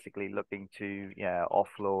they're Mm, basically looking to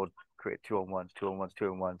offload, create two on ones, two on ones, two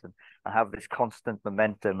on ones, and have this constant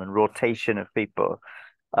momentum and rotation of people.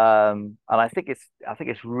 And I think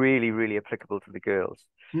it's really really applicable to the girls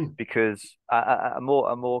mm, because a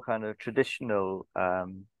more kind of traditional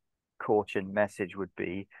coaching message would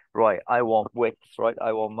be right. I want width, right?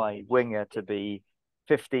 I want my winger to be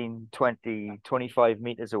 15, 20, 25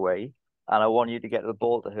 meters away, and I want you to get the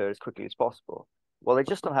ball to her as quickly as possible. Well, they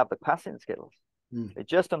just don't have the passing skills. mm. They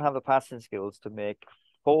just don't have the passing skills to make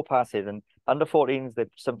four passes. And under 14s, they're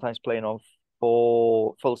sometimes playing on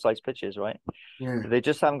four full-size pitches, right? Yeah, They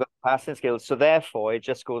just haven't got passing skills. So therefore, it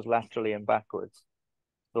just goes laterally and backwards.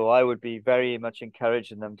 So I would be very much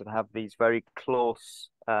encouraging them to have these very close,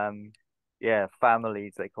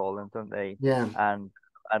 families they call them, don't they? yeah. And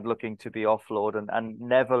looking to be offload and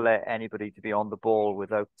never let anybody to be on the ball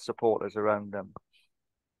without supporters around them.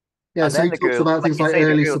 Yeah, And so then he the talks girls, about like things you like say,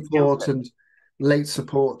 the early girls skill support set. and late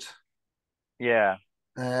support, Yeah,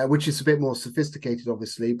 which is a bit more sophisticated,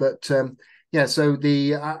 obviously. But yeah, so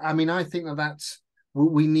I mean, I think that's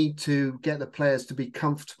we need to get the players to be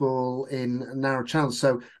comfortable in narrow channels.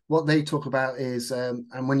 So what they talk about is, and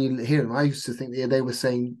when you hear them, I used to think they were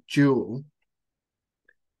saying dual,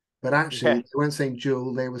 but actually yeah, they weren't saying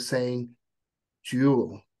dual, they were saying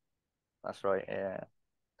dual, that's right. Yeah.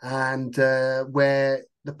 and where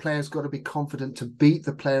the player's got to be confident to beat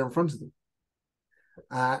the player in front of them.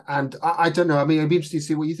 And I don't know. I mean, it'd be interesting to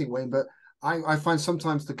see what you think, Wayne. But I find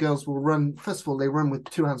sometimes the girls will run. First of all, they run with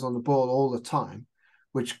two hands on the ball all the time,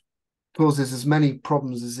 which causes as many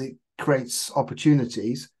problems as it creates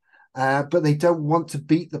opportunities. But they don't want to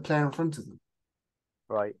beat the player in front of them,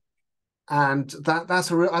 Right. and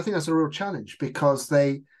that's a real. I think that's a real challenge because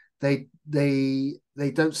they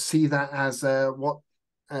don't see that as what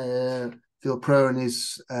Phil Pro and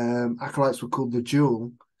his acolytes would call the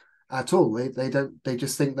duel at all. They don't. They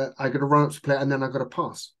just think that I got to run up to play and then I got to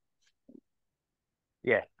pass.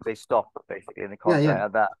 Yeah, they stop basically in the Yeah, yeah,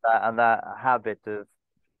 contact and that habit of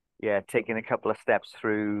taking a couple of steps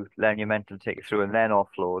through, letting your mental take it through, and then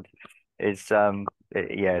offload is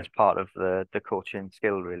it's part of the coaching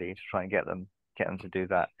skill really to try and get them to do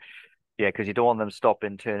that. Yeah, because you don't want them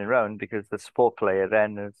stopping, turning around because the support player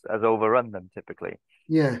then has overrun them typically.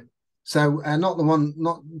 yeah. So not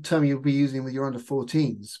not the term you'll be using with your under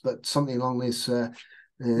 14s, but something along this. Yeah,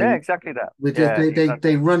 Um, exactly that. with Yeah, they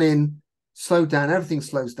exactly. run in, slow down, everything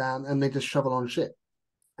slows down, and they just shovel on shit,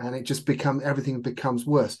 and it just everything becomes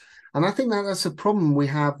worse. And I think that's a problem we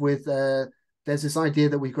have with. There's this idea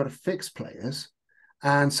that we've got to fix players,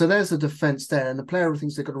 and so there's the defense there, and the player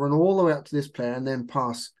thinks they've got to run all the way up to this player and then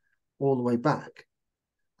pass all the way back,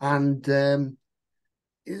 and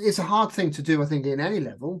it's a hard thing to do, I think, in any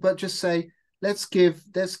level. But just say let's give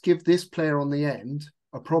this player on the end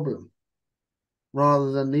a problem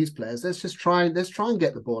rather than these players. Let's try and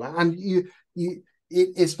get the ball out. And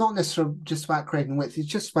it's not necessarily just about creating width. It's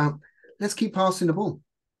just about let's keep passing the ball.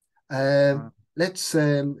 Mm. Let's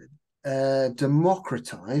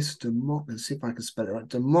democratize. Let's see if I can spell it right.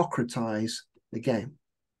 Democratize the game.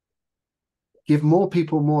 give more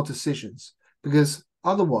people more decisions, because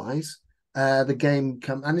otherwise the game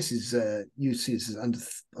and this is you see this is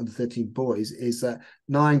under 13 boys, is that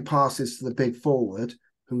 9 passes to the big forward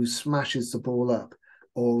who smashes the ball up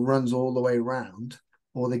or runs all the way around,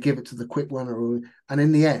 or they give it to the quick runner, and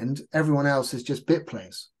in the end everyone else is just bit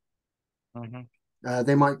players.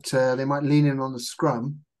 They might lean in on the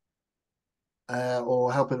scrum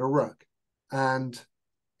or help at a ruck, and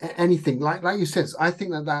anything like you said. I think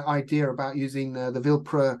that idea about using the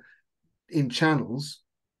Vilpra in channels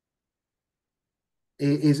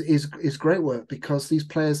is great work, because these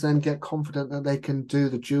players then get confident that they can do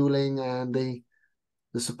the dueling and the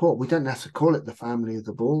support. We don't have to call it the family of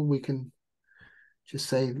the ball. We can just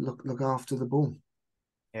say look after the ball.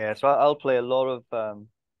 Yeah, so I'll play a lot of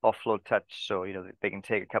offload touch, so they can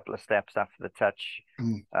take a couple of steps after the touch,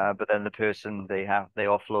 but then the person they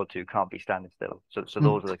offload to can't be standing still. So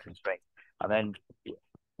those are the constraints. And then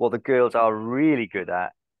what the girls are really good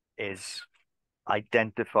at is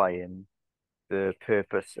identifying the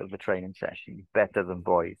purpose of the training session better than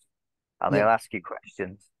boys, and they'll ask you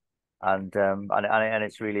questions, and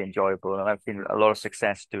it's really enjoyable. And I've seen a lot of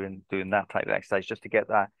success doing that type of exercise, just to get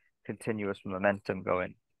that continuous momentum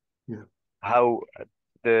going. Yeah. How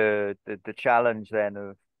the challenge then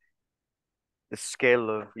of the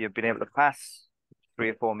skill of you've been able to pass 3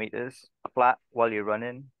 or 4 meters flat while you're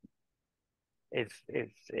running is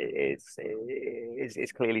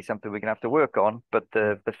clearly something we're gonna have to work on. But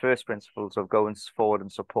the first principles of going forward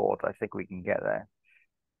and support, I think we can get there.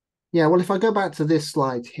 Yeah, well, if I go back to this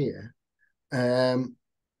slide here, and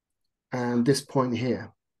this point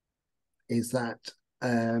here is that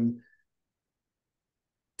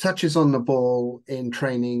touches on the ball in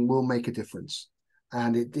training will make a difference,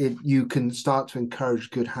 and you can start to encourage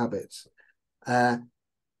good habits. The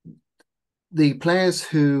players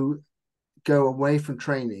who go away from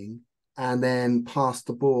training and then pass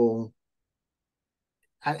the ball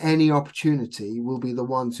at any opportunity will be the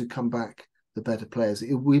ones who come back the better players.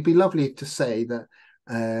 It would be lovely to say that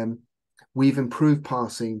we've improved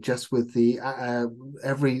passing just with the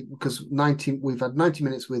because we've had 90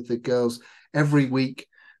 minutes with the girls every week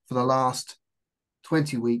for the last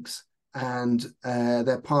 20 weeks, and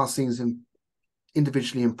their passing is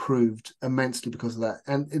individually improved immensely because of that.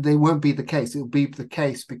 And they won't be the case. It will be the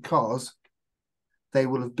case because they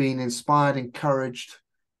will have been inspired, encouraged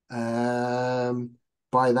by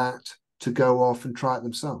that to go off and try it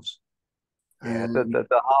themselves. Yeah, the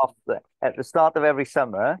half at the start of every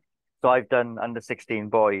summer. So I've done under 16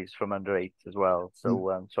 boys from under 8 as well.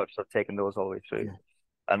 So so I've taken those all the way through. Yeah.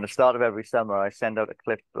 And the start of every summer, I send out a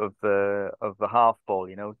clip of the half ball.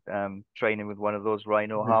 Training with one of those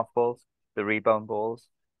Rhino half balls, the rebound balls.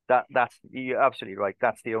 That's you're absolutely right.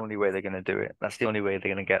 That's the only way they're going to do it. That's the only way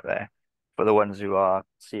they're going to get there for the ones who are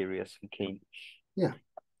serious and keen. Yeah.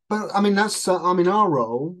 But I mean, that's our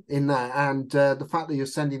role in that, and the fact that you're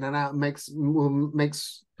sending that out makes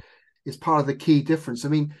is part of the key difference. I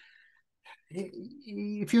mean,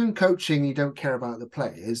 if you're in coaching, you don't care about the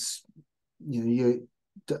players. You're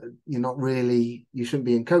not really. You shouldn't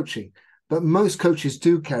be in coaching. But most coaches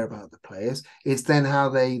do care about the players. It's then how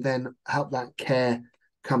they then help that care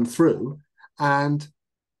come through. And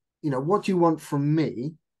what you want from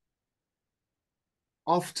me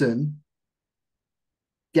often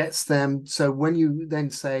gets them. So when you then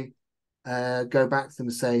say, go back to them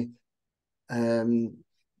and say,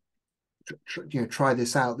 try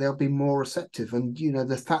this out, they'll be more receptive. And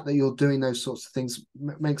the fact that you're doing those sorts of things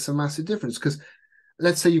makes a massive difference. Because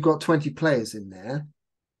let's say you've got 20 players in there,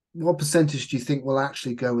 what percentage do you think will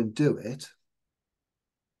actually go and do it?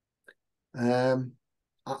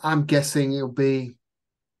 I'm guessing it'll be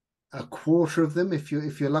a quarter of them if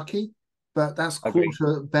you're lucky, but that's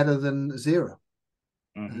quarter better than 0.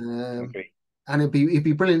 Agree. And it'd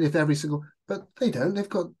be brilliant if every single, but they don't. They've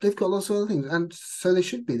got lots of other things, and so they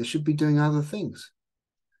should be doing other things.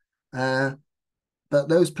 But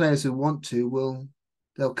those players who want to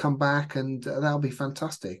they'll come back, and that'll be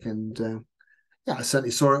fantastic. And yeah, I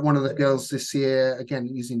certainly saw it. One of the girls this year, again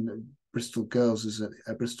using Bristol girls as an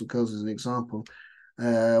example.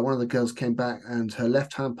 One of the girls came back, and her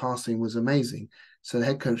left hand passing was amazing. So the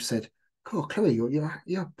head coach said, "Oh, Chloe,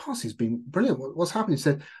 your passing's been brilliant. What's happening?" He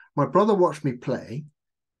said, "My brother watched me play,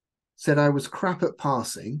 said I was crap at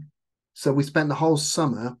passing, so we spent the whole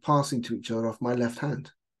summer passing to each other off my left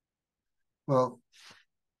hand." Well,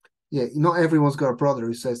 yeah, not everyone's got a brother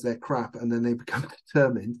who says they're crap and then they become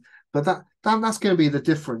determined, but that's going to be the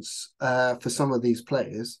difference for some of these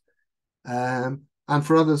players, and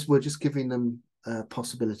for others, we're just giving them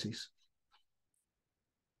possibilities.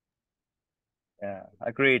 Yeah,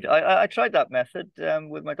 agreed. I tried that method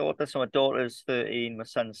with my daughter. So my daughter's 13, my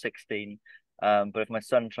son's 16. But if my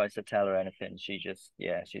son tries to tell her anything, she's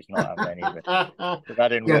not having any of it. So that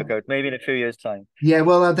didn't Yeah, work out. Maybe in a few years' time. yeah.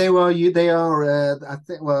 Well, they are. I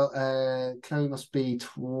think. Well, Chloe must be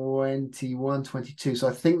 21, 22. So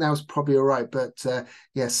I think that was probably all right. But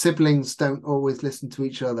yeah, siblings don't always listen to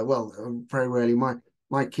each other. Well, very rarely.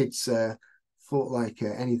 My kids fought like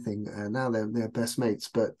anything. Now they're best mates.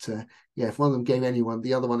 But yeah, if one of them gave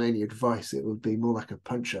the other one any advice, it would be more like a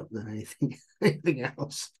punch up than anything anything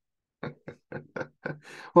else.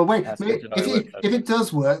 Well, wait, That's good maybe to know it works out. if it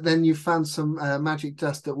does work, then you found some magic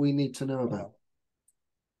dust that we need to know about.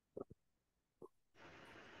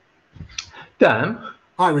 Dan,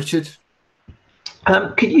 Hi, Richard.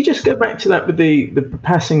 could you just go back to that with the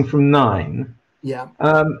passing from nine? Yeah.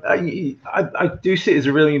 I do see it as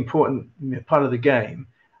a really important part of the game,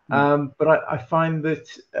 Mm. but I find that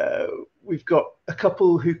we've got a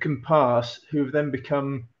couple who can pass who have then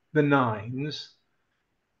become the nines,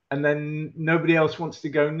 and then nobody else wants to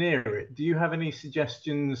go near it. Do you have any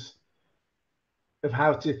suggestions of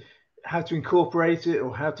how to incorporate it,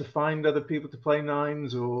 or how to find other people to play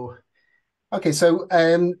nines? Or Okay, so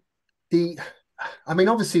the I mean,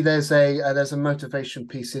 obviously there's a motivation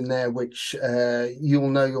piece in there which you'll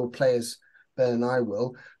know your players better than I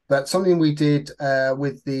will. But something we did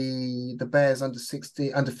with the Bears under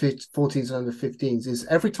 60, under 14s and under 15s is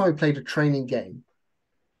every time we played a training game,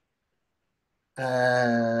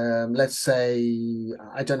 let's say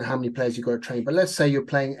I don't know how many players you've got to train, but let's say you're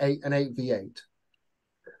playing an 8v8.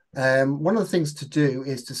 One of the things to do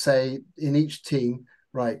is to say in each team,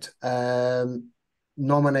 right,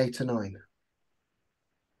 nominate a nine.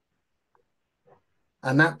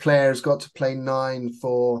 And that player has got to play nine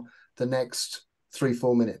for the next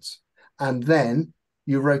 3-4 minutes. And then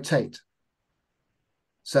you rotate.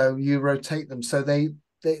 So you rotate them. So they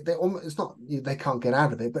almost, it's not, they can't get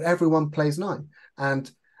out of it, but everyone plays nine. And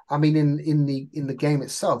I mean, in the game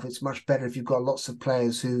itself, it's much better if you've got lots of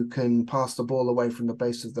players who can pass the ball away from the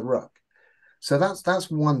base of the ruck. So that's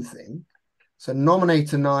one thing. So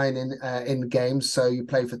nominate a nine in games. So you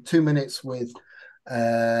play for 2 minutes with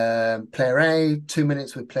player A, 2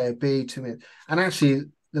 minutes with player B, 2 minutes. And actually,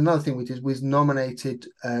 another thing we did was nominated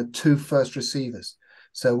two first receivers.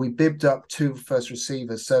 So we bibbed up two first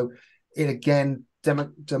receivers. So it again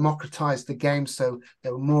democratized the game. So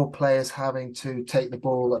there were more players having to take the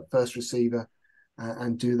ball at first receiver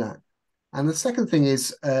and do that. And the second thing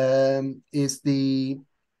is the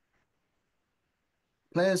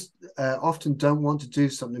players often don't want to do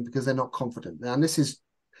something because they're not confident. And this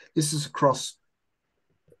is across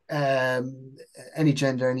any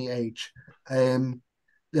gender, any age. The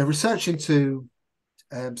research into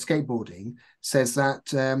skateboarding says that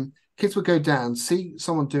kids would go down, see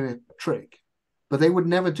someone doing a trick, but they would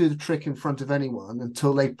never do the trick in front of anyone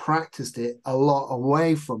until they practiced it a lot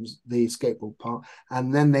away from the skateboard park,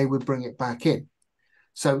 and then they would bring it back in.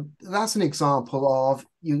 So that's an example of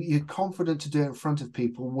you're confident to do it in front of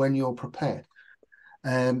people when you're prepared.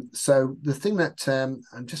 So the thing that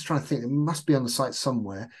I'm just trying to think, it must be on the site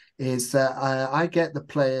somewhere, is that I get the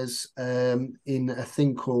players in a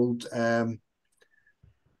thing called, the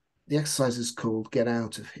exercise is called Get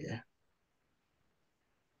Out of Here.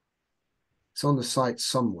 It's on the site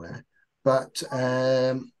somewhere, but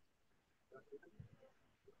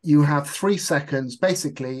you have 3 seconds.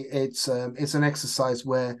 Basically, it's an exercise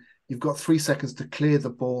where you've got 3 seconds to clear the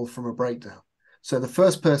ball from a breakdown. So the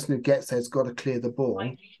first person who gets there has got to clear the ball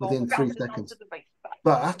within 3 seconds.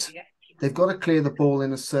 But they've got to clear the ball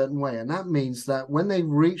in a certain way. And that means that when they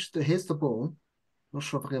reach here's the ball. I'm not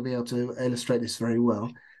sure if I'm going to be able to illustrate this very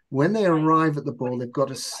well. When they arrive at the ball, they've got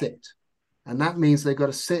to sit. And that means they've got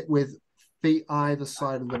to sit with feet either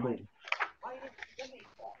side of the ball.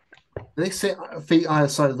 They sit feet either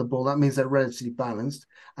side of the ball. That means they're relatively balanced.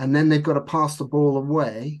 And then they've got to pass the ball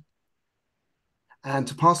away. And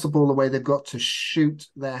to pass the ball away, they've got to shoot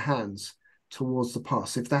their hands towards the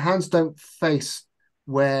pass. If their hands don't face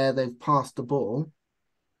where they've passed the ball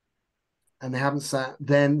and they haven't sat,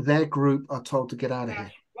 then their group are told to get out of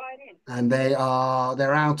here. And they're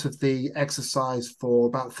out of the exercise for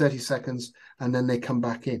about 30 seconds, and then they come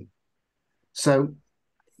back in. So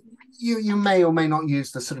you may or may not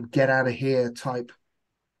use the sort of get out of here type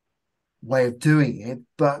way of doing it,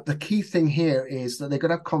 but the key thing here is that they've got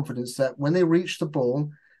to have confidence that when they reach the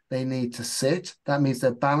ball, they need to sit. That means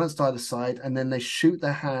they're balanced either side, and then they shoot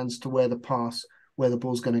their hands to where the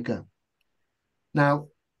ball's going to go. Now,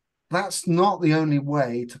 that's not the only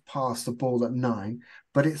way to pass the ball at nine,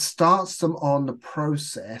 but it starts them on the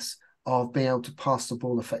process of being able to pass the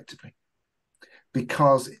ball effectively,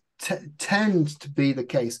 because tend to be the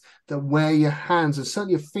case that where your hands and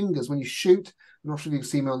certainly your fingers, when you shoot, I'm not sure if you can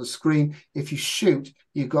see me on the screen, if you shoot,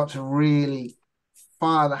 you've got to really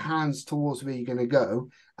fire the hands towards where you're going to go,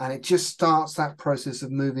 and it just starts that process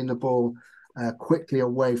of moving the ball quickly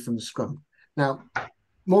away from the scrum. Now,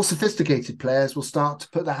 more sophisticated players will start to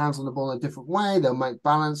put their hands on the ball in a different way. They'll make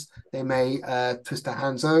balance. They may twist their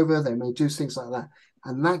hands over. They may do things like that.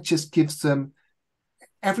 And that just gives them,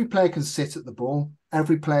 every player can sit at the ball.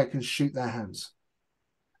 Every player can shoot their hands.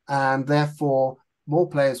 And therefore, more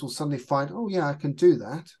players will suddenly find, oh, yeah, I can do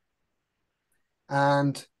that.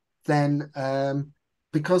 And then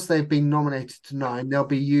because they've been nominated to 9, they'll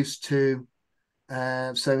be used to,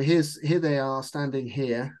 so here they are standing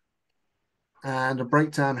here, and a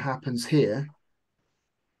breakdown happens here.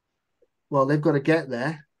 Well, they've got to get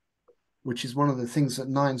there, which is one of the things that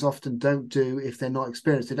 9s often don't do if they're not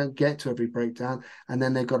experienced. They don't get to every breakdown, and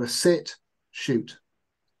then they've got to sit, shoot.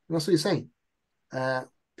 And that's what you're saying.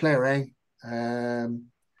 Player A,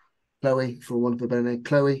 Chloe, for want of a better name,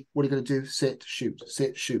 Chloe, what are you going to do? Sit, shoot,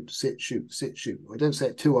 sit, shoot, sit, shoot, sit, shoot. I don't say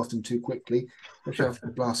it too often, too quickly. Especially after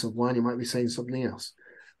a glass of wine, you might be saying something else.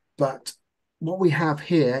 But what we have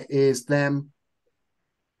here is them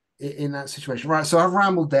in that situation. Right, so I've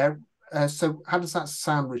rambled there. So how does that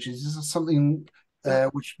sound, Richard? Is this something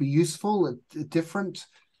which would be useful, different?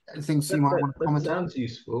 Things you might want to comment on? That sounds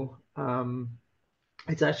useful.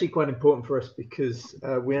 It's actually quite important for us because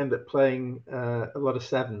we end up playing a lot of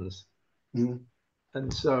 7s.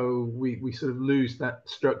 And so we sort of lose that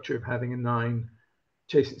structure of having a 9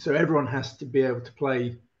 chasing. So everyone has to be able to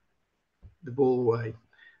play the ball away.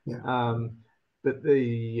 Yeah. But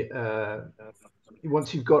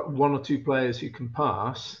once you've got 1 or 2 players who can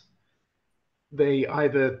pass, they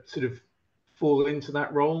either sort of fall into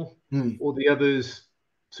that role or the others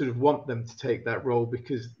sort of want them to take that role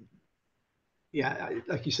because, yeah,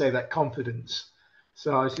 like you say, that confidence.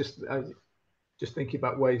 So I was just thinking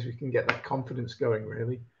about ways we can get that confidence going,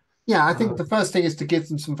 really. Yeah, I think the first thing is to give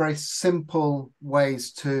them some very simple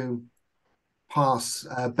ways to pass,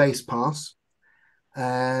 base pass.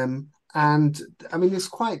 And I mean, the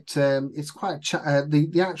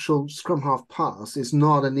actual scrum half pass is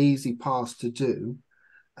not an easy pass to do.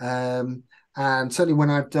 And certainly when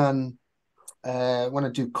I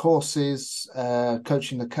do courses,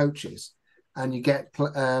 coaching the coaches, and you get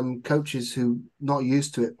coaches who not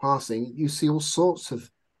used to it passing, you see all sorts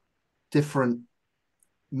of different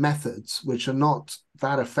methods which are not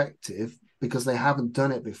that effective because they haven't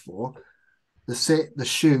done it before. The sit, the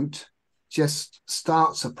shoot just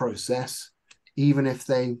starts a process, even if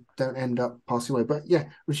they don't end up passing away. But yeah,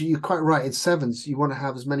 Richard, you're quite right. In 7s, you want to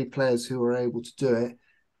have as many players who are able to do it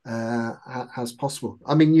as possible.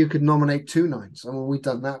 I mean, you could nominate 2 9s. I mean, we've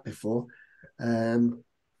done that before,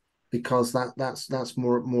 because that's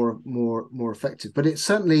more effective. But it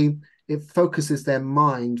focuses their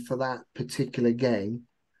mind for that particular game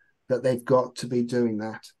that they've got to be doing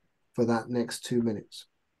that for that next 2 minutes.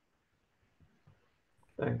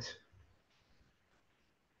 Thanks.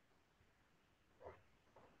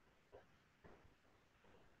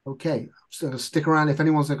 Okay, so stick around if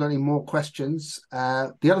anyone's got any more questions.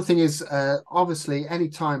 The other thing is, obviously,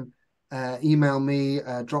 anytime, email me,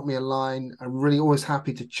 drop me a line. I'm really always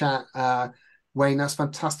happy to chat. Wayne, that's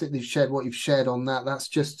fantastic that you've shared what you've shared on that. That's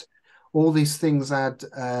just, all these things add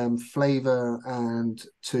flavor and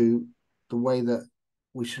to the way that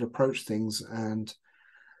we should approach things. And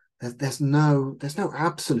there's no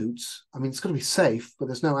absolutes. I mean, it's got to be safe, but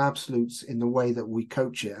there's no absolutes in the way that we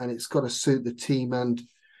coach it, and it's got to suit the team and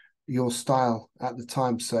your style at the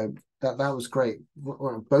time. So that was great.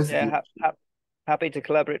 Both of you. Happy to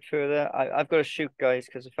collaborate further. I've got to shoot, guys,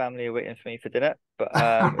 because the family are waiting for me for dinner. But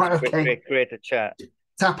right, okay. great to chat.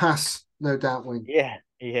 Tapas, no doubt, Wayne. Yeah.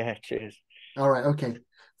 Cheers. All right, okay.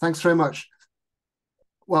 Thanks very much.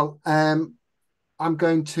 Well, I'm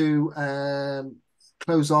going to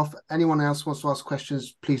close off. Anyone else wants to ask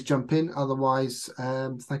questions, please jump in. Otherwise,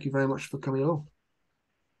 thank you very much for coming along.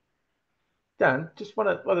 Dan, just one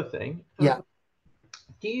other thing. Yeah.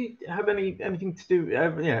 Do you have anything to do?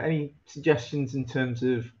 Any suggestions in terms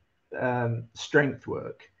of strength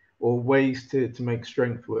work or ways to make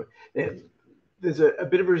strength work? There's a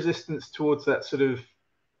bit of a resistance towards that sort of,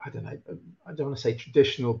 I don't know. I don't want to say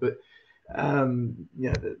traditional, but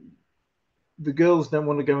the girls don't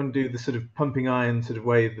want to go and do the sort of pumping iron sort of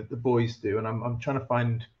way that the boys do, and I'm trying to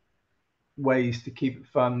find ways to keep it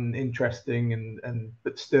fun, interesting, and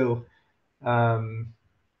but still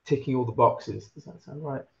ticking all the boxes. Does that sound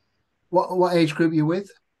right? What age group are you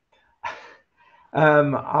with?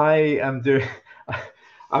 I am doing.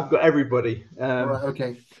 I've got everybody. All right,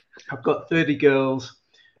 okay. I've got 30 girls,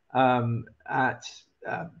 At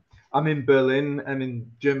I'm in Berlin, and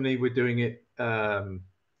in Germany we're doing it under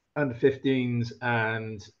 15s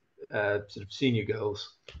and sort of senior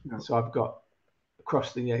girls. No. So I've got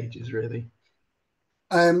across the ages really.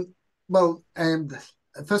 Well,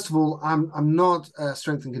 first of all, I'm not a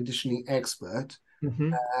strength and conditioning expert,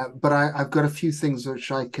 Mm-hmm. but I've got a few things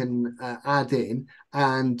which I can add in,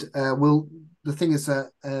 and will the thing is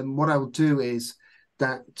that what I will do is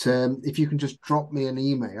that if you can just drop me an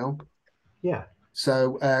email. Yeah.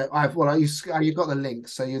 So you've got the link,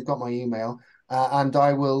 so you've got my email, and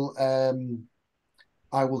I will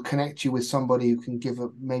connect you with somebody who can give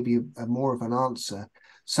maybe a more of an answer.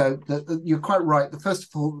 So you're quite right. The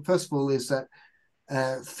first of all is that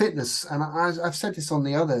fitness, and I've said this on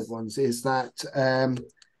the other ones, is that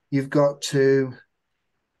you've got to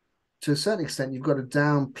a certain extent, you've got to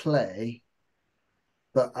downplay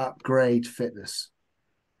but upgrade fitness.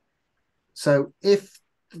 So if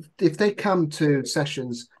they come to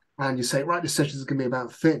sessions and you say, right, this session is going to be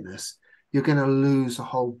about fitness, you're going to lose a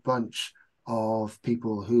whole bunch of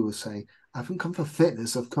people who will say, I haven't come for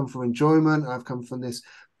fitness, I've come for enjoyment, I've come from this.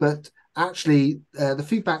 But actually, the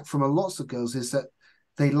feedback from lots of girls is that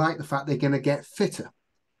they like the fact they're going to get fitter.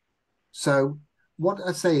 So what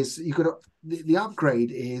I say is you've got to, the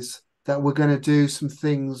upgrade is that we're going to do some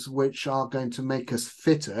things which are going to make us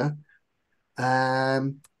fitter,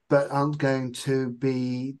 but aren't going to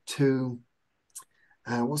be too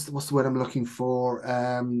what's the word I'm looking for?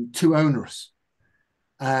 Too onerous.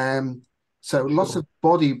 So lots of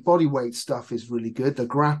body weight stuff is really good. The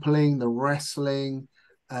grappling, the wrestling,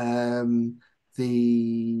 the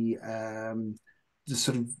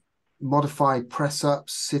sort of modified press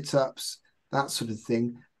ups, sit ups, that sort of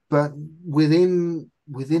thing. But within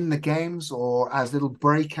the games or as little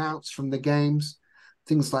breakouts from the games,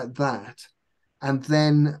 things like that. And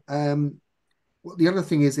then the other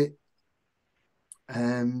thing is it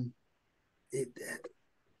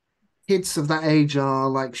kids of that age are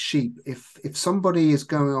like sheep. If somebody is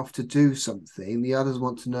going off to do something, the others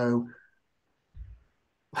want to know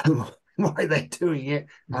why they're doing it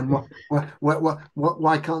and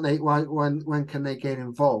why can't they when can they get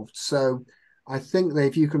involved. So I think that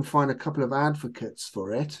if you can find a couple of advocates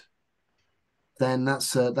for it, then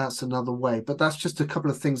that's another way. But that's just a couple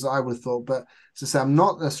of things that I would have thought. But as I say, I'm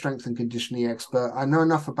not a strength and conditioning expert. I know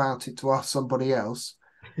enough about it to ask somebody else,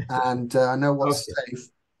 and I know what's safe.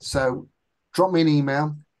 So drop me an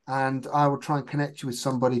email, and I will try and connect you with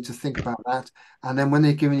somebody to think about that. And then when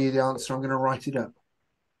they're giving you the answer, I'm going to write it up.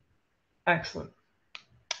 Excellent.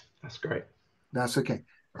 That's great. That's okay.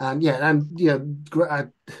 And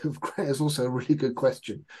is also a really good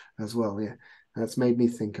question as well. Yeah, that's made me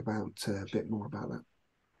think about a bit more about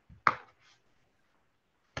that.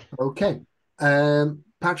 Okay.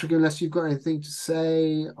 Patrick, unless you've got anything to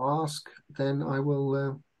say, ask, then I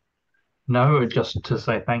will. No, just to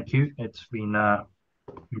say thank you. It's been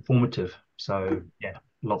informative. So yeah,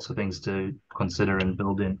 lots of things to consider and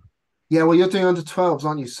build in. Yeah, well, you're doing under 12s,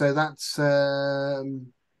 aren't you? So that's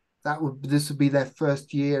this would be their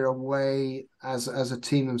first year away as a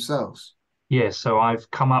team themselves. Yeah, so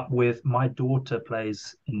I've come up with my daughter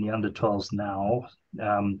plays in the under 12s now,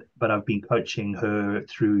 but I've been coaching her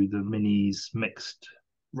through the minis mixed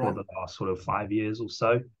for the last sort of 5 years or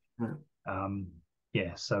so. Right.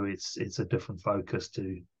 Yeah, so it's a different focus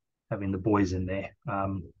to having the boys in there.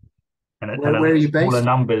 And where are you based? Smaller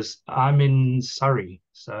numbers. I'm in Surrey,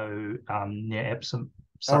 so near Epsom.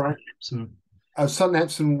 All right. Epsom. Oh, Sutton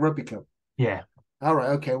Epsom Rugby Club. Yeah. All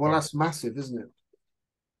right. Okay. Well, that's massive, isn't it?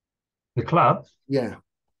 The club? Yeah.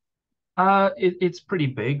 It's pretty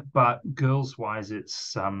big, but girls wise,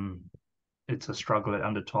 it's a struggle at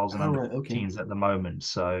under 12s and under 14s at the moment.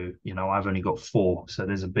 So, I've only got 4, so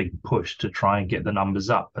there's a big push to try and get the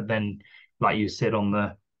numbers up. But then, like you said, on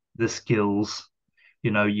the skills,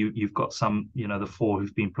 you've got some, the 4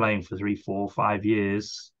 who've been playing for 3, 4, 5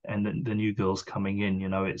 years, and the new girls coming in,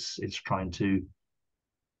 it's trying to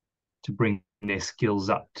bring their skills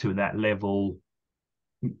up to that level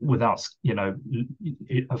without,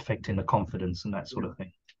 it affecting the confidence and that sort of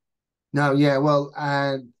thing. No, yeah, well,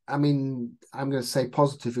 I mean, I'm going to say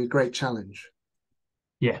positive, a great challenge.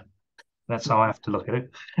 Yeah, that's how I have to look at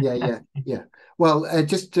it. Yeah. Well,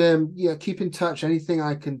 just keep in touch. Anything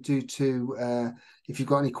I can do to, if you've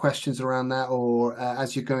got any questions around that, or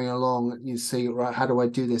as you're going along, you see, right, how do I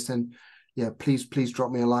do this? And yeah, please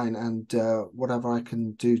drop me a line, and whatever I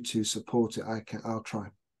can do to support it, I'll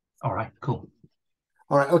try. All right, cool.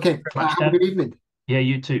 All right, okay. Have a good evening. Yeah,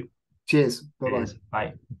 you too. Cheers. Bye-bye.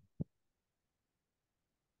 Bye.